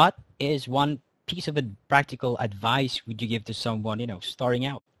 What is one piece of practical advice would you give to someone, starting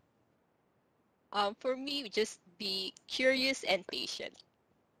out? For me, just be curious and patient.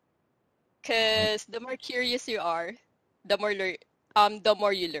 Right. Cause the more curious you are, the more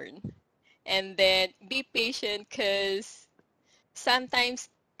you learn. And then be patient, cause sometimes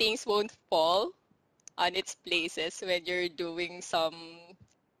things won't fall on its places when you're doing some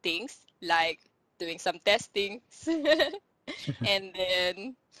things like doing some testings. And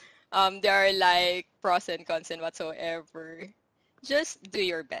then there are like pros and cons and whatsoever. Just do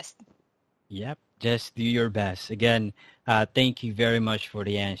your best. Yep. Just do your best. Again, thank you very much for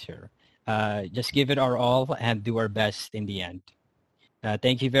the answer. Just give it our all and do our best in the end.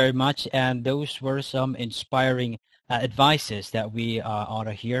 Thank you very much. And those were some inspiring advices that we ought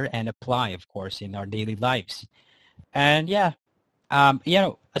to hear and apply, of course, in our daily lives. And yeah,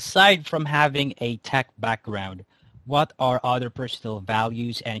 aside from having a tech background, what are other personal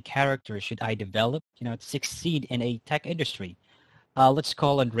values and characters should I develop, to succeed in a tech industry? Let's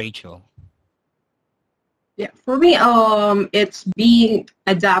call on Rachel. Yeah, for me, it's being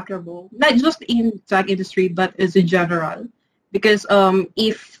adaptable, not just in tech industry, but as a general. Because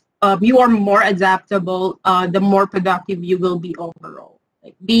if you are more adaptable, the more productive you will be overall.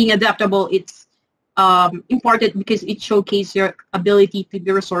 Like being adaptable, it's important because it showcases your ability to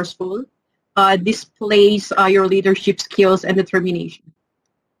be resourceful, displays your leadership skills and determination.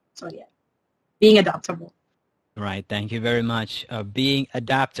 So yeah, being adaptable. Right. Thank you very much. Being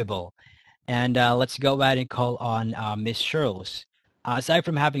adaptable. And let's go ahead and call on Miss Shirls. Aside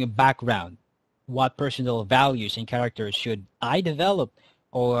from having a background, what personal values and characters should I develop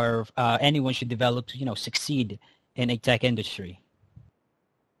or anyone should develop to, succeed in a tech industry?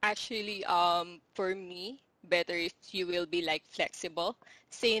 Actually, for me, better if you will be like flexible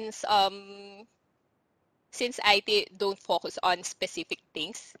since IT don't focus on specific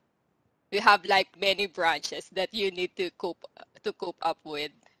things. We have like many branches that you need to cope up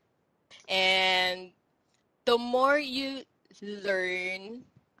with. And the more you learn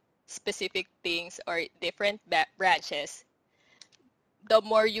specific things or different branches, the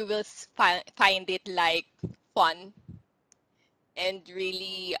more you will find it like fun and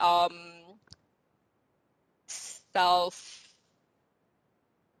really self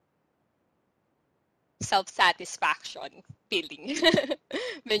self satisfaction feeling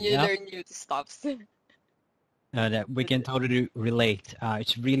when you Yep. learn new stuffs. That we can totally relate.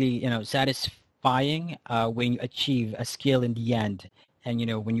 It's really, satisfying when you achieve a skill in the end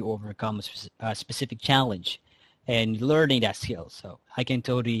and, when you overcome a specific challenge and learning that skill. So I can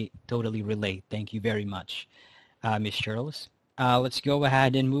totally relate. Thank you very much, Miss Charles. Let's go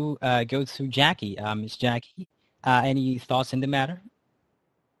ahead and go to Jackie. Miss Jackie, any thoughts on the matter?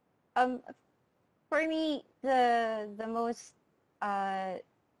 Um, for me, uh, the most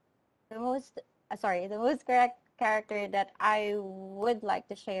sorry, the most correct character that I would like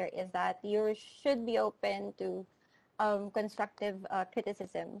to share is that you should be open to constructive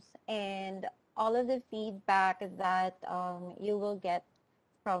criticisms and all of the feedback that you will get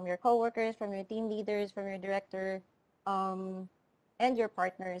from your coworkers, from your team leaders, from your director, um, and your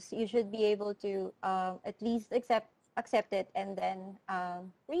partners. You should be able to at least accept it and then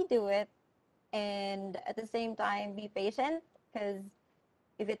redo it, and at the same time be patient because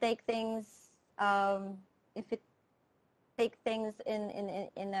if you take things if you take things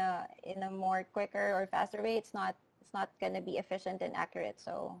in a more quicker or faster way, it's not going to be efficient and accurate.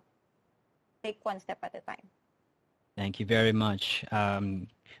 So take one step at a time. Thank you very much. I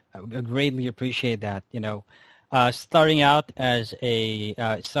greatly appreciate that. Starting out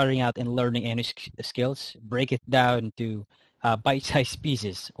and learning any skills, break it down to bite-sized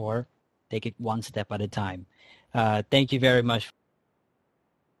pieces, or take it one step at a time. Thank you very much.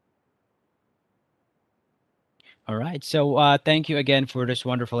 All right. So thank you again for those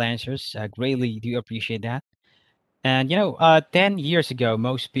wonderful answers. I greatly do appreciate that. And 10 years ago,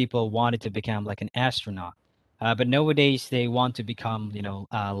 most people wanted to become like an astronaut. But nowadays, they want to become,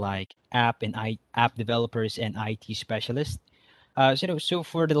 like app developers and IT specialists. So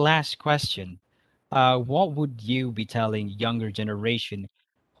for the last question, what would you be telling younger generation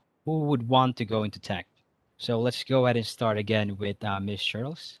who would want to go into tech? So let's go ahead and start again with Miss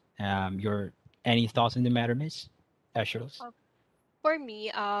Charles. Your any thoughts on the matter, Miss Charles? Uh, For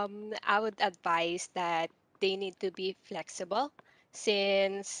me, I would advise that they need to be flexible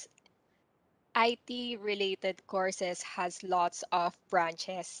since IT related courses has lots of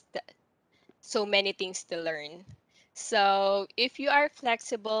branches, so many things to learn. So if you are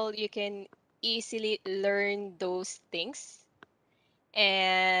flexible, you can easily and learn those things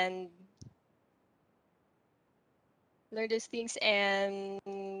and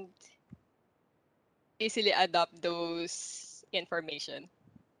easily adopt those information.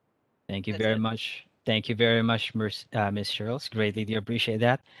 Thank you That's very it. much. Thank you very much, Miss Charles. Greatly do appreciate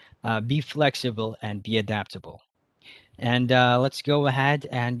that. Be flexible and be adaptable. And let's go ahead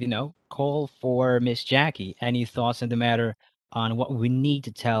and call for Miss Jackie. Any thoughts on the matter on what we need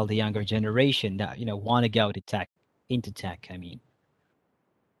to tell the younger generation that want to go to tech, into tech? I mean,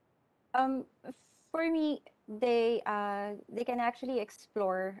 Um, for me, they can actually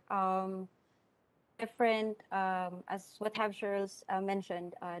explore different, as what have Cheryl's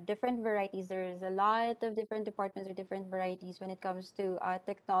mentioned, different varieties. There's a lot of different departments or different varieties when it comes to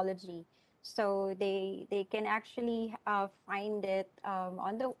technology. So they can actually find it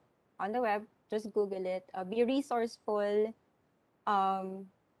on the web. Just Google it. Be resourceful. Um,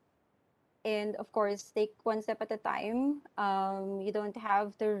 and of course, take one step at a time. You don't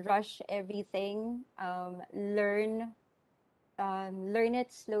have to rush everything. Learn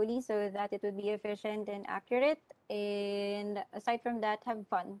it slowly so that it would be efficient and accurate. And aside from that, have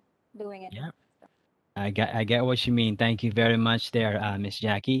fun doing it. yeah. I get what you mean. Thank you very much there, Miss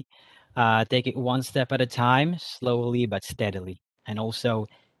Jackie. Take it one step at a time, slowly but steadily, and also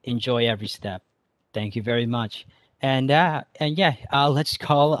enjoy every step. Thank you very much. And yeah, let's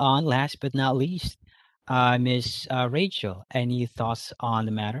call on last but not least, Miss Rachel. Any thoughts on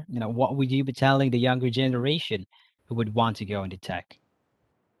the matter? What would you be telling the younger generation who would want to go into tech?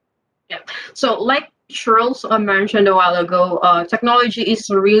 Yeah. So, like Charles mentioned a while ago, technology is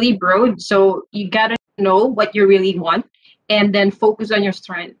really broad. So you gotta know what you really want, and then focus on your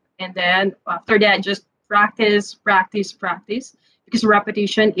strength. And then after that, just practice, practice, practice. Because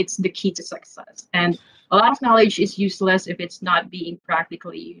repetition, it's the key to success. And a lot of knowledge is useless if it's not being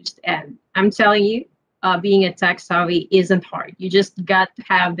practically used. And I'm telling you, being a tech savvy isn't hard. You just got to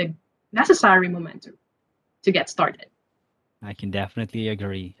have the necessary momentum to get started. I can definitely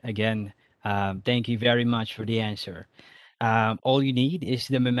agree. Again, thank you very much for the answer. All you need is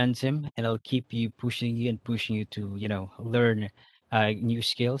the momentum, and it'll keep you pushing you and pushing you to, learn new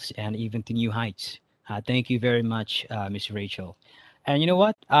skills and even to new heights. Thank you very much, Miss Rachel. And you know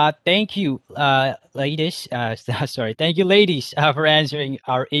what? Thank you, ladies. Sorry, thank you, ladies, for answering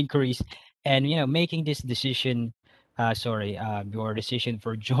our inquiries and making this decision. Your decision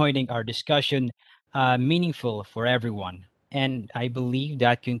for joining our discussion meaningful for everyone. And I believe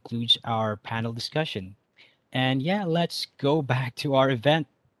that concludes our panel discussion. And yeah, let's go back to our event.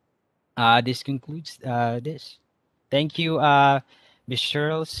 This concludes this. Thank you, Miss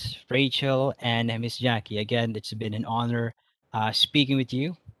Charles, Rachel, and Miss Jackie. Again, it's been an honor speaking with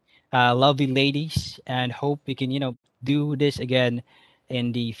you, lovely ladies, and hope we can, do this again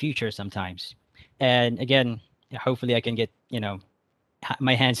in the future sometimes. And again, hopefully, I can get,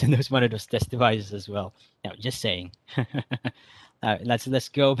 my hands on those one of those test devices as well. Just saying. Let's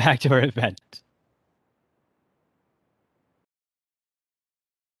go back to our event.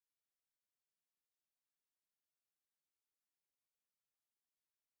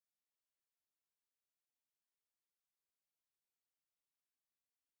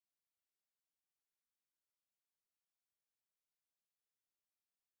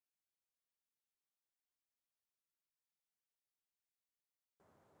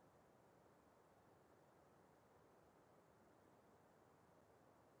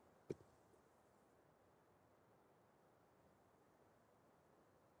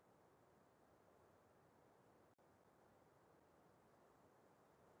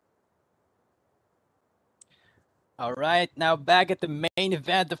 All right, now back at the main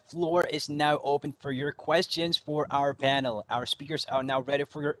event, the floor is now open for your questions for our panel. Our speakers are now ready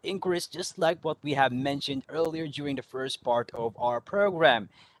for your inquiries, just like what we have mentioned earlier during the first part of our program.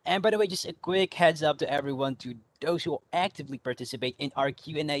 And by the way, just a quick heads up to everyone, to those who actively participate in our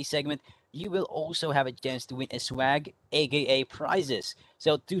Q&A segment, you will also have a chance to win a swag, aka prizes.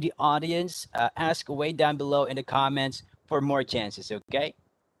 So to the audience, ask away down below in the comments for more chances, okay?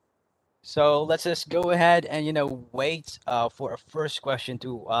 So let's just go ahead and wait for a first question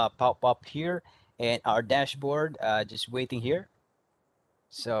to pop up here in our dashboard. Just waiting here.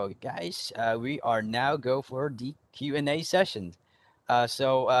 So, guys, we are now go for the Q&A session.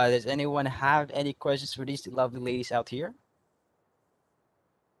 Does anyone have any questions for these lovely ladies out here?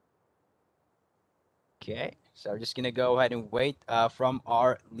 Okay, so I'm just gonna go ahead and wait from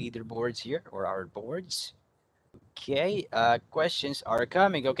our leaderboards here or our boards. Okay, questions are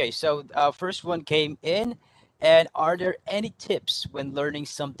coming. Okay, so first one came in. And are there any tips when learning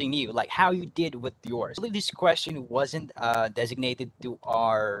something new, like how you did with yours? I believe this question wasn't designated to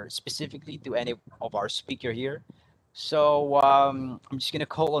our specifically to any of our speaker here. So I'm just gonna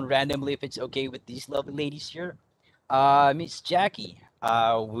call on randomly if it's okay with these lovely ladies here. Miss Jackie,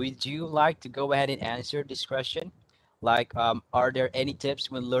 would you like to go ahead and answer this question? Like, are there any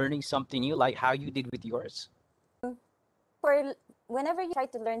tips when learning something new, like how you did with yours? For whenever you try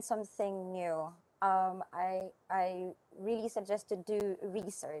to learn something new, I really suggest to do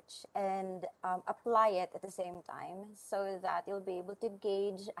research and apply it at the same time so that you'll be able to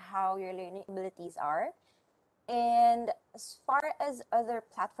gauge how your learning abilities are. And as far as other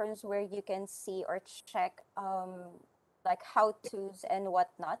platforms where you can see or check like how to's and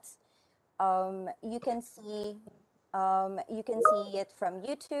whatnots, you can see it from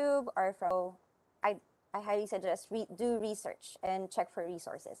YouTube or from I I highly suggest do research and check for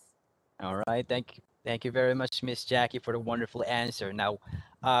resources. All right. Thank you very much, Miss Jackie, for the wonderful answer. Now,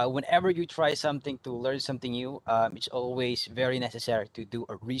 whenever you try something to learn something new, it's always very necessary to do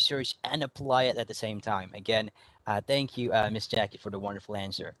a research and apply it at the same time. Again, thank you, Miss Jackie, for the wonderful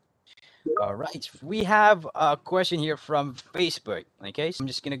answer. All right. We have a question here from Facebook. Okay, so I'm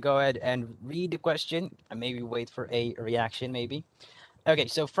just gonna go ahead and read the question and maybe wait for a reaction, maybe. Okay,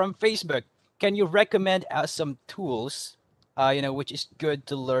 so from Facebook, can you recommend us some tools, which is good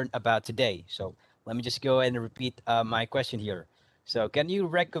to learn about today? So let me just go ahead and repeat my question here. So can you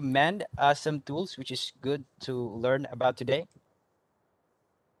recommend some tools which is good to learn about today?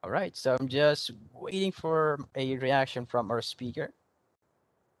 All right, so I'm just waiting for a reaction from our speaker.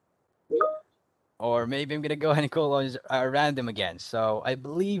 Or maybe I'm gonna go ahead and call on random again. So I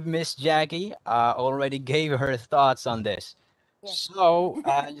believe Miss Jackie already gave her thoughts on this. Yes. So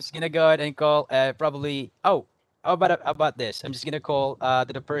I'm just gonna go ahead and call probably. Oh, how about this? I'm just gonna call to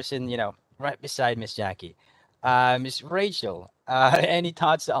the person right beside Miss Jackie, Miss Rachel. Any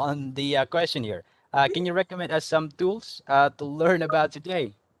thoughts on the question here? Can you recommend us some tools to learn about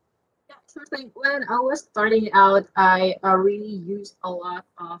today? Yeah, sure thing. When I was starting out, I really used a lot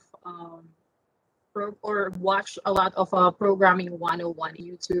of or watched a lot of programming 101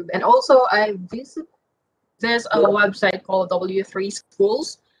 YouTube, and also I visit there's a website called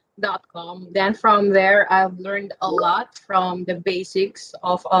w3schools.com. Then from there, I've learned a lot from the basics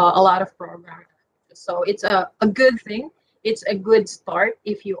of a lot of programming. So it's a good thing. It's a good start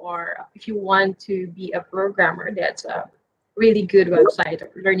if you want to be a programmer. That's a really good website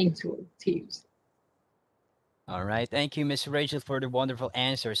or learning tool to use. All right. Thank you, Miss Rachel, for the wonderful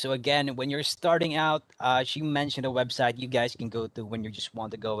answer. So again, when you're starting out, she mentioned a website you guys can go to when you just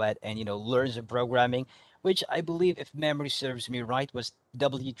want to go ahead and learn some programming, which I believe, if memory serves me right, was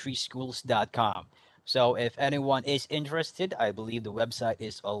w3schools.com. So if anyone is interested, I believe the website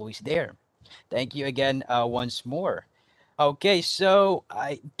is always there. Thank you again once more. Okay, so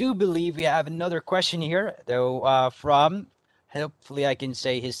I do believe we have another question here, though, from hopefully I can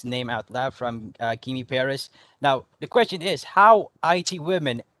say his name out loud from Kimi Paris. Now, the question is how IT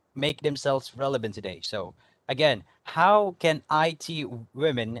women make themselves relevant today. So, again, how can IT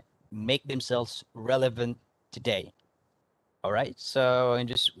women make themselves relevant today? All right, so I'm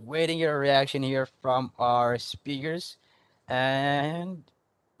just waiting your reaction here from our speakers. And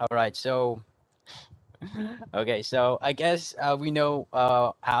all right, so okay, so I guess we know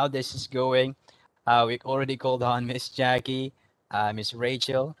how this is going. We already called on Miss Jackie, Miss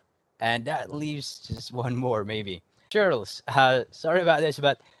Rachel, and that leaves just one more, maybe. Charles, sorry about this,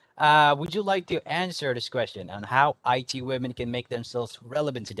 but would you like to answer this question on how IT women can make themselves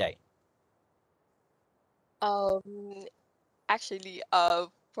relevant today? Um, Actually,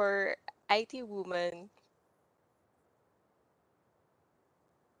 for IT woman,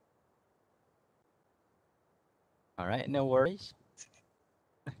 All right, no worries.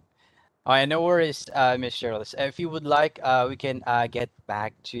 All right, no worries, Miss Charles. If you would like, we can get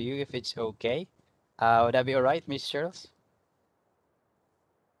back to you if it's okay. Would that be all right, Miss Charles?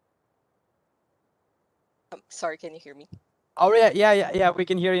 sorry, can you hear me? Oh yeah. We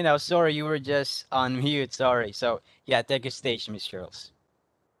can hear you now. Sorry, you were just on mute. Sorry. So yeah, take a stage, Miss Charles.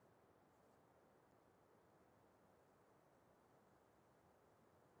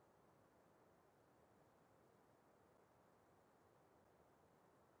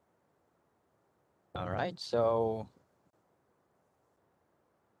 All right. So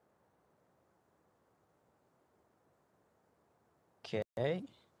Okay.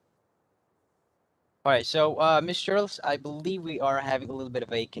 All right. So, Miss Charles, I believe we are having a little bit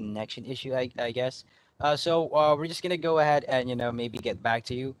of a connection issue. I guess. We're just gonna go ahead and maybe get back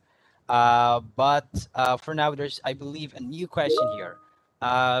to you. But for now, there's I believe a new question here.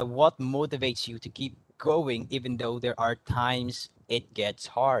 What motivates you to keep going even though there are times it gets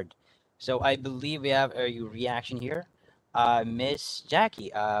hard? So I believe we have a reaction here. Miss Jackie,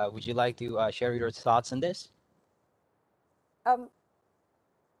 would you like to share your thoughts on this? Um,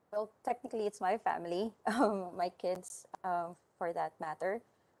 well, technically, it's my family, my kids, for that matter.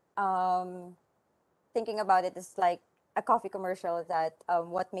 Um, Thinking about it is like a coffee commercial that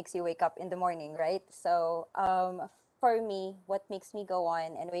what makes you wake up in the morning, right? So for me, what makes me go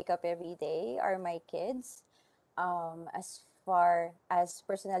on and wake up every day are my kids. As far as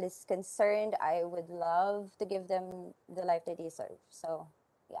personal is concerned, I would love to give them the life they deserve. So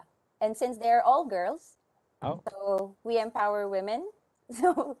yeah, and since they're all girls, Oh. so we empower women.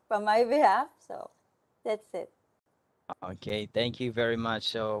 So from my behalf, so that's it. Okay, thank you very much.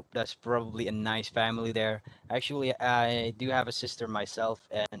 So that's probably a nice family there. Actually, I do have a sister myself,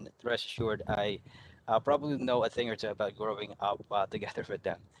 and rest assured, I probably know a thing or two about growing up together with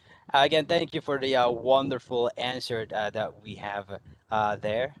them. Again, thank you for the wonderful answer that we have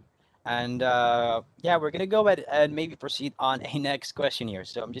there. And yeah, we're gonna go ahead and maybe proceed on a next question here.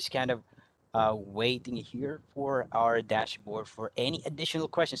 So I'm just kind of waiting here for our dashboard for any additional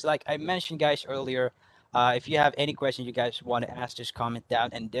questions. Like I mentioned, guys, earlier, if you have any questions you guys want to ask, just comment down,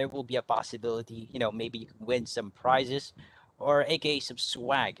 and there will be a possibility. Maybe you can win some prizes, or aka some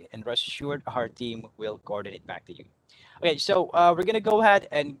swag. And rest assured, our team will coordinate back to you. Okay, so we're gonna go ahead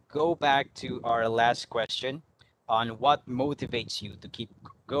and go back to our last question on what motivates you to keep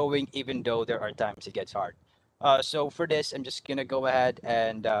going even though there are times it gets hard. So for this, I'm just gonna go ahead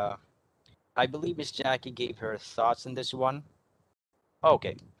and I believe Miss Jackie gave her thoughts on this one.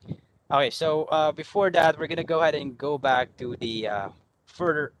 Okay. Okay, so before that, we're gonna go ahead and go back to the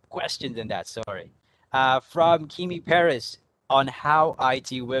further question than that. Sorry, from Kimi Paris on how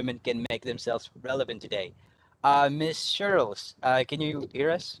IT women can make themselves relevant today. Miss Shirls, can you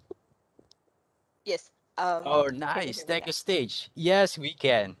hear us? Yes. Oh, Can you nice. hear me Take now? a stage. Yes, we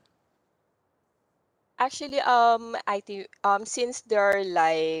can. Actually, I think since there are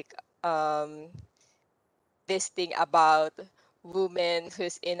like um this thing about women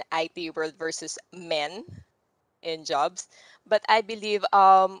who's in IT world versus men in jobs, but I believe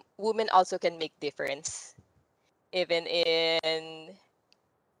women also can make difference even in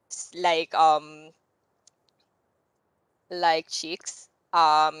like chicks.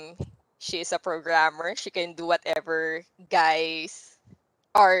 She's a programmer. She can do whatever guys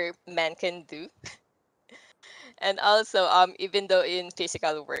or men can do. And also even though in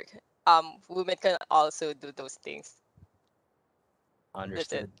physical work, women can also do those things. That's it.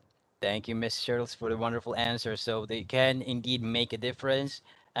 Understood. Thank you, Miss Shirls, for the wonderful answer. So they can indeed make a difference,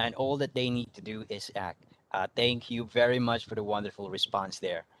 and all that they need to do is act. Thank you very much for the wonderful response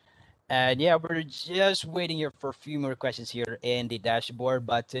there. And yeah, we're just waiting here for a few more questions here in the dashboard,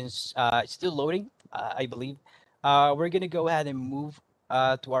 but since it's still loading, I believe, we're gonna go ahead and move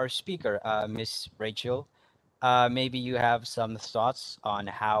to our speaker, Miss Rachel. Maybe you have some thoughts on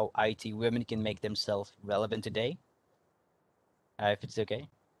how IT women can make themselves relevant today, if it's okay.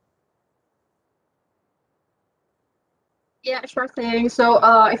 Yeah, sure thing. So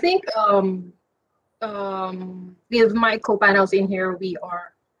I think with my co-panels in here, we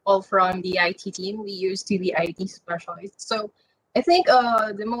are all from the IT team. We used to be IT specialists. So I think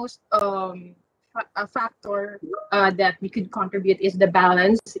the most a factor that we could contribute is the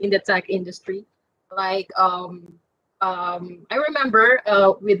balance in the tech industry. Like I remember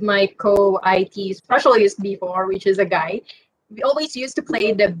with my co-IT specialist before, which is a guy, we always used to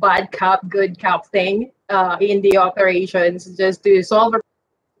play the bad cop, good cop thing in the operations just to solve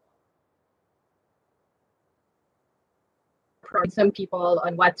some people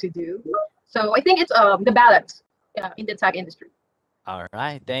on what to do. So I think it's the balance in the tech industry. All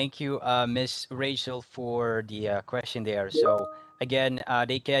right. Thank you, Miss Rachel, for the question there. So again,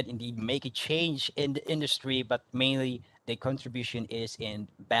 they can indeed make a change in the industry, but mainly the contribution is in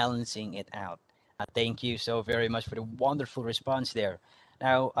balancing it out. Thank you so very much for the wonderful response there.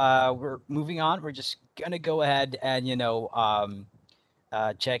 Now, we're moving on. We're just gonna go ahead and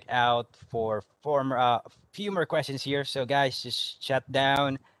check out for few more questions here. So guys, just chat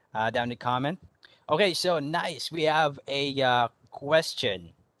down the comment. Okay, so nice. We have a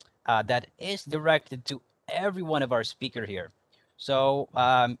question that is directed to every one of our speaker here. So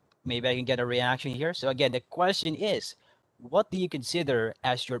maybe I can get a reaction here. So again, the question is, what do you consider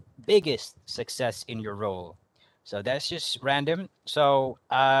as your biggest success in your role? So that's just random. So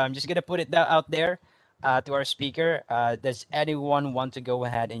I'm just gonna put it out there to our speaker. Does anyone want to go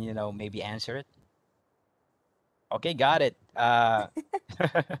ahead and maybe answer it? Okay, got it.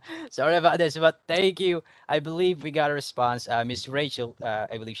 Sorry about this, but thank you. I believe we got a response. Miss Rachel,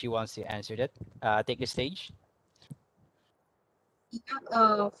 I believe she wants to answer that. Take the stage.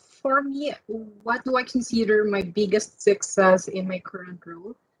 For me, what do I consider my biggest success in my current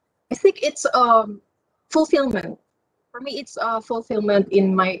role? I think it's fulfillment. For me, it's fulfillment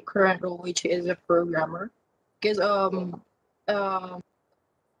in my current role, which is a programmer, because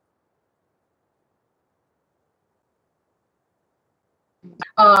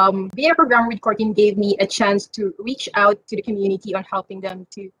being a programmer with core team gave me a chance to reach out to the community on helping them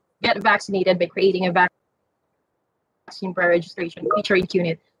to get vaccinated by creating a vaccine prior registration feature in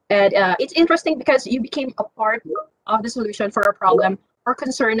QNet. And it's interesting because you became a part of the solution for a problem or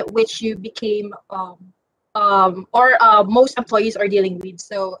concern which you became or most employees are dealing with.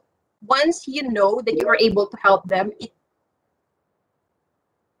 So once you know that you are able to help them, it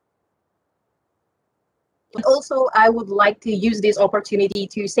also I would like to use this opportunity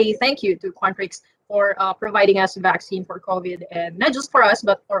to say thank you to Quantrix for providing us vaccine for COVID, and not just for us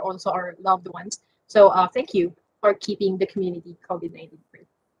but for also our loved ones. So thank you for keeping the community COVID-19 free.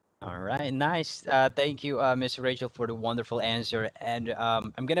 All right, nice. Thank you, Miss Rachel, for the wonderful answer. And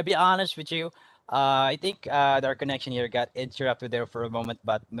I'm gonna be honest with you. I think our connection here got interrupted there for a moment,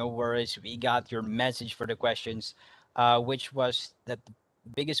 but no worries. We got your message for the questions, which was that the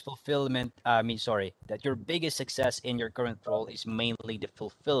biggest fulfillment. I mean, sorry, that your biggest success in your current role is mainly the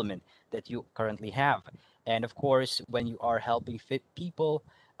fulfillment that you currently have, and of course, when you are helping fit people,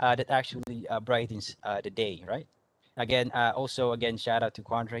 that actually brightens the day, right? Again, also again, shout out to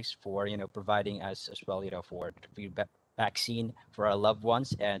Quantrix for providing us as well, for the free vaccine for our loved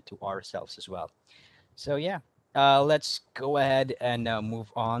ones and to ourselves as well. So yeah, let's go ahead and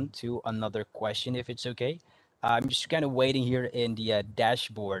move on to another question if it's okay. I'm just kind of waiting here in the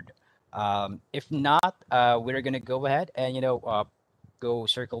dashboard. If not, we're gonna go ahead and go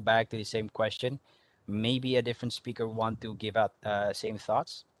circle back to the same question. Maybe a different speaker want to give out same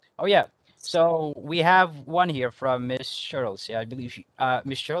thoughts. Oh yeah. So we have one here from Miss Charles. Yeah, I believe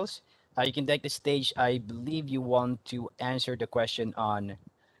Miss Charles, you can take the stage. I believe you want to answer the question on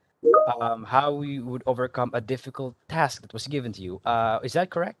how you would overcome a difficult task that was given to you. Is that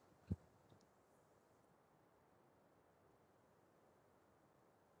correct,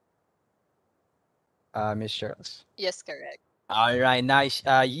 Miss Charles? Yes, correct. All right, nice.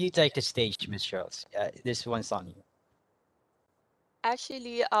 You take the stage, Miss Charles. This one's on you.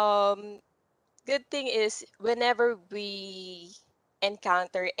 Actually, good thing is whenever we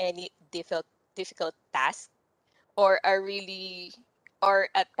encounter any difficult task or a really or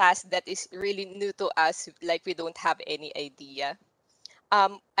a task that is really new to us, like we don't have any idea.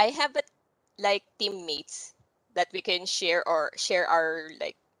 I have a, like teammates that we can share our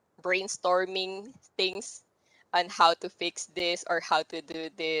like brainstorming things on how to fix this or how to do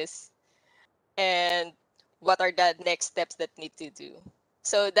this and what are the next steps that need to do.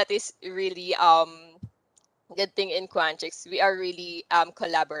 So that is really good thing in Quantrix. We are really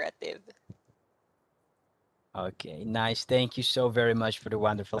collaborative. Okay, nice. Thank you so very much for the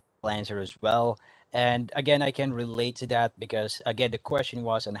wonderful answer as well. And again, I can relate to that because again, the question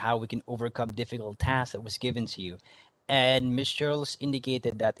was on how we can overcome difficult tasks that was given to you. And Miss Charles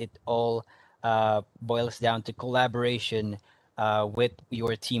indicated that it all boils down to collaboration with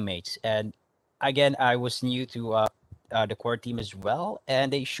your teammates. And again, I was new to the core team as well,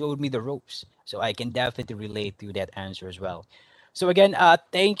 and they showed me the ropes. So I can definitely relate to that answer as well. So again,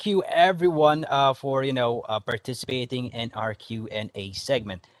 thank you everyone for participating in our Q&A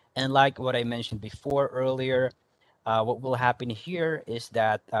segment. And like what I mentioned before earlier, what will happen here is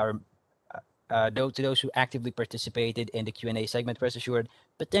that our to those who actively participated in the Q&A segment, rest assured,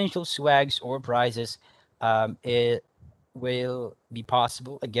 potential swags or prizes, it will be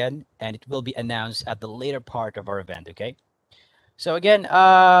possible again, and it will be announced at the later part of our event. Okay. So again,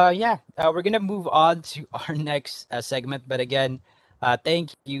 yeah, we're gonna move on to our next segment. But again,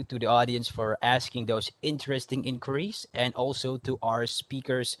 thank you to the audience for asking those interesting inquiries, and also to our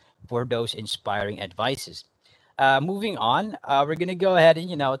speakers for those inspiring advices. Moving on, we're gonna go ahead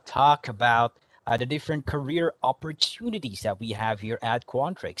and talk about the different career opportunities that we have here at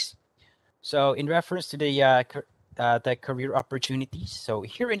Quantrix. So, in reference to the career opportunities, so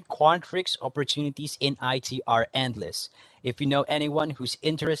here in Quantrix, opportunities in IT are endless. If you know anyone who's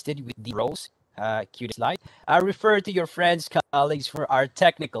interested with the roles, cue the slide. Refer to your friends, colleagues for our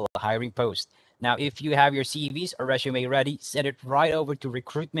technical hiring post. Now, if you have your CVs or resume ready, send it right over to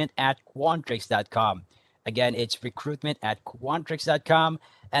recruitment@quantrix.com. Again, it's recruitment at quantrix.com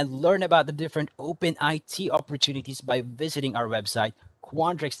and learn about the different open IT opportunities by visiting our website,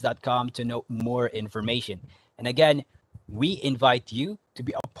 quantrix.com, to know more information. And again, we invite you to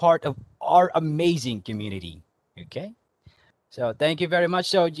be a part of our amazing community. Okay? So thank you very much.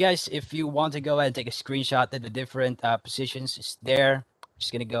 So guys, if you want to go ahead and take a screenshot of the different positions, it's there.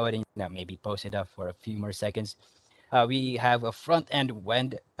 Just gonna go ahead and maybe post it up for a few more seconds. We have a front end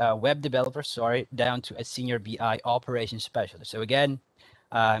web developer, sorry, down to a senior BI operations specialist. So again,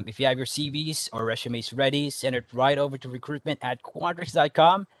 if you have your CVs or resumes ready, send it right over to recruitment at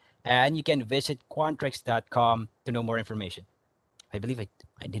quantrix.com, and you can visit quantrix.com to know more information. I believe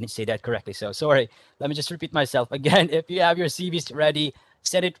I didn't say that correctly. So sorry. Let me just repeat myself again. If you have your CVs ready,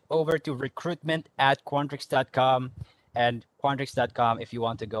 send it over to recruitment at quantrix.com and quantrix.com if you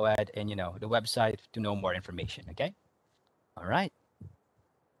want to go ahead and, the website to know more information. Okay. All right.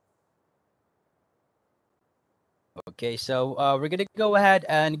 Okay, so we're gonna go ahead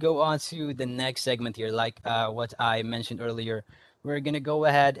and go on to the next segment here. Like what I mentioned earlier, we're gonna go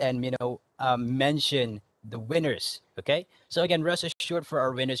ahead and mention the winners. Okay, so again, rest assured for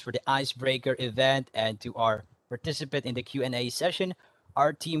our winners for the icebreaker event and to our participant in the Q&A session,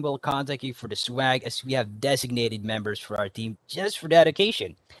 our team will contact you for the swag as we have designated members for our team just for that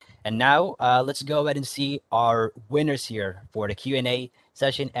occasion. And now let's go ahead and see our winners here for the Q&A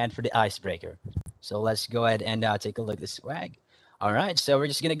session and for the icebreaker. So let's go ahead and take a look at the swag. All right, so we're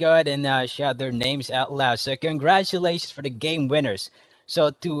just gonna go ahead and shout their names out loud. So congratulations for the game winners. So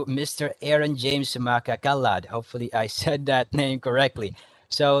to Mr. Aaron James Samaka Kalad, hopefully I said that name correctly.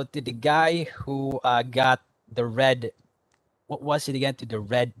 So to the guy who got the red, what was it again? To the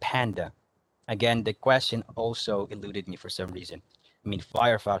red panda. Again, the question also eluded me for some reason. I mean,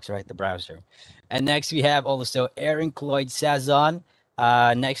 Firefox, right? The browser. And next we have also Aaron Cloyd Sazon.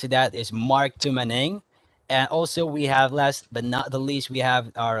 Next to that is Mark Tumaneng. And also we have last but not the least, we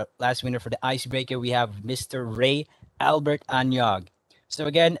have our last winner for the icebreaker. We have Mr. Ray Albert Anyog. So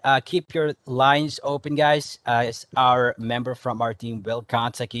again, keep your lines open, guys. As our member from our team will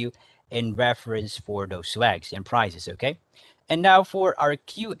contact you in reference for those swags and prizes. Okay. And now for our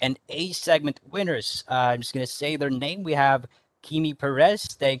Q&A segment winners, I'm just going to say their name. We have Kimi Perez.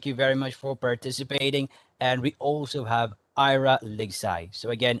 Thank you very much for participating. And we also have Ira Ligsai.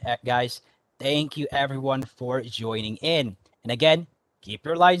 So again, guys, thank you everyone for joining in. And again, keep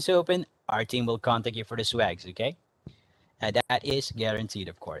your lines open. Our team will contact you for the swags, okay? And that is guaranteed,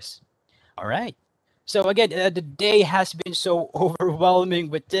 of course. All right. So again, the day has been so overwhelming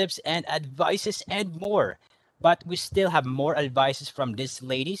with tips and advices and more. But we still have more advices from this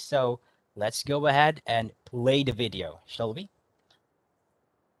lady. So let's go ahead and play the video, shall we?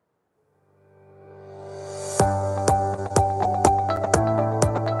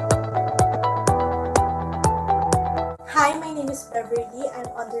 Hi, my name is Beverly. I'm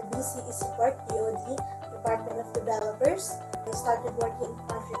under BCE Support BOD, Department of Developers. I started working in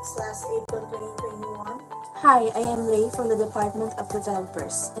Quantrix last April 2021. Hi, I am Lei from the Department of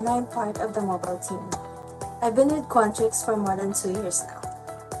Developers, and I'm part of the mobile team. I've been with Quantrix for more than 2 years now.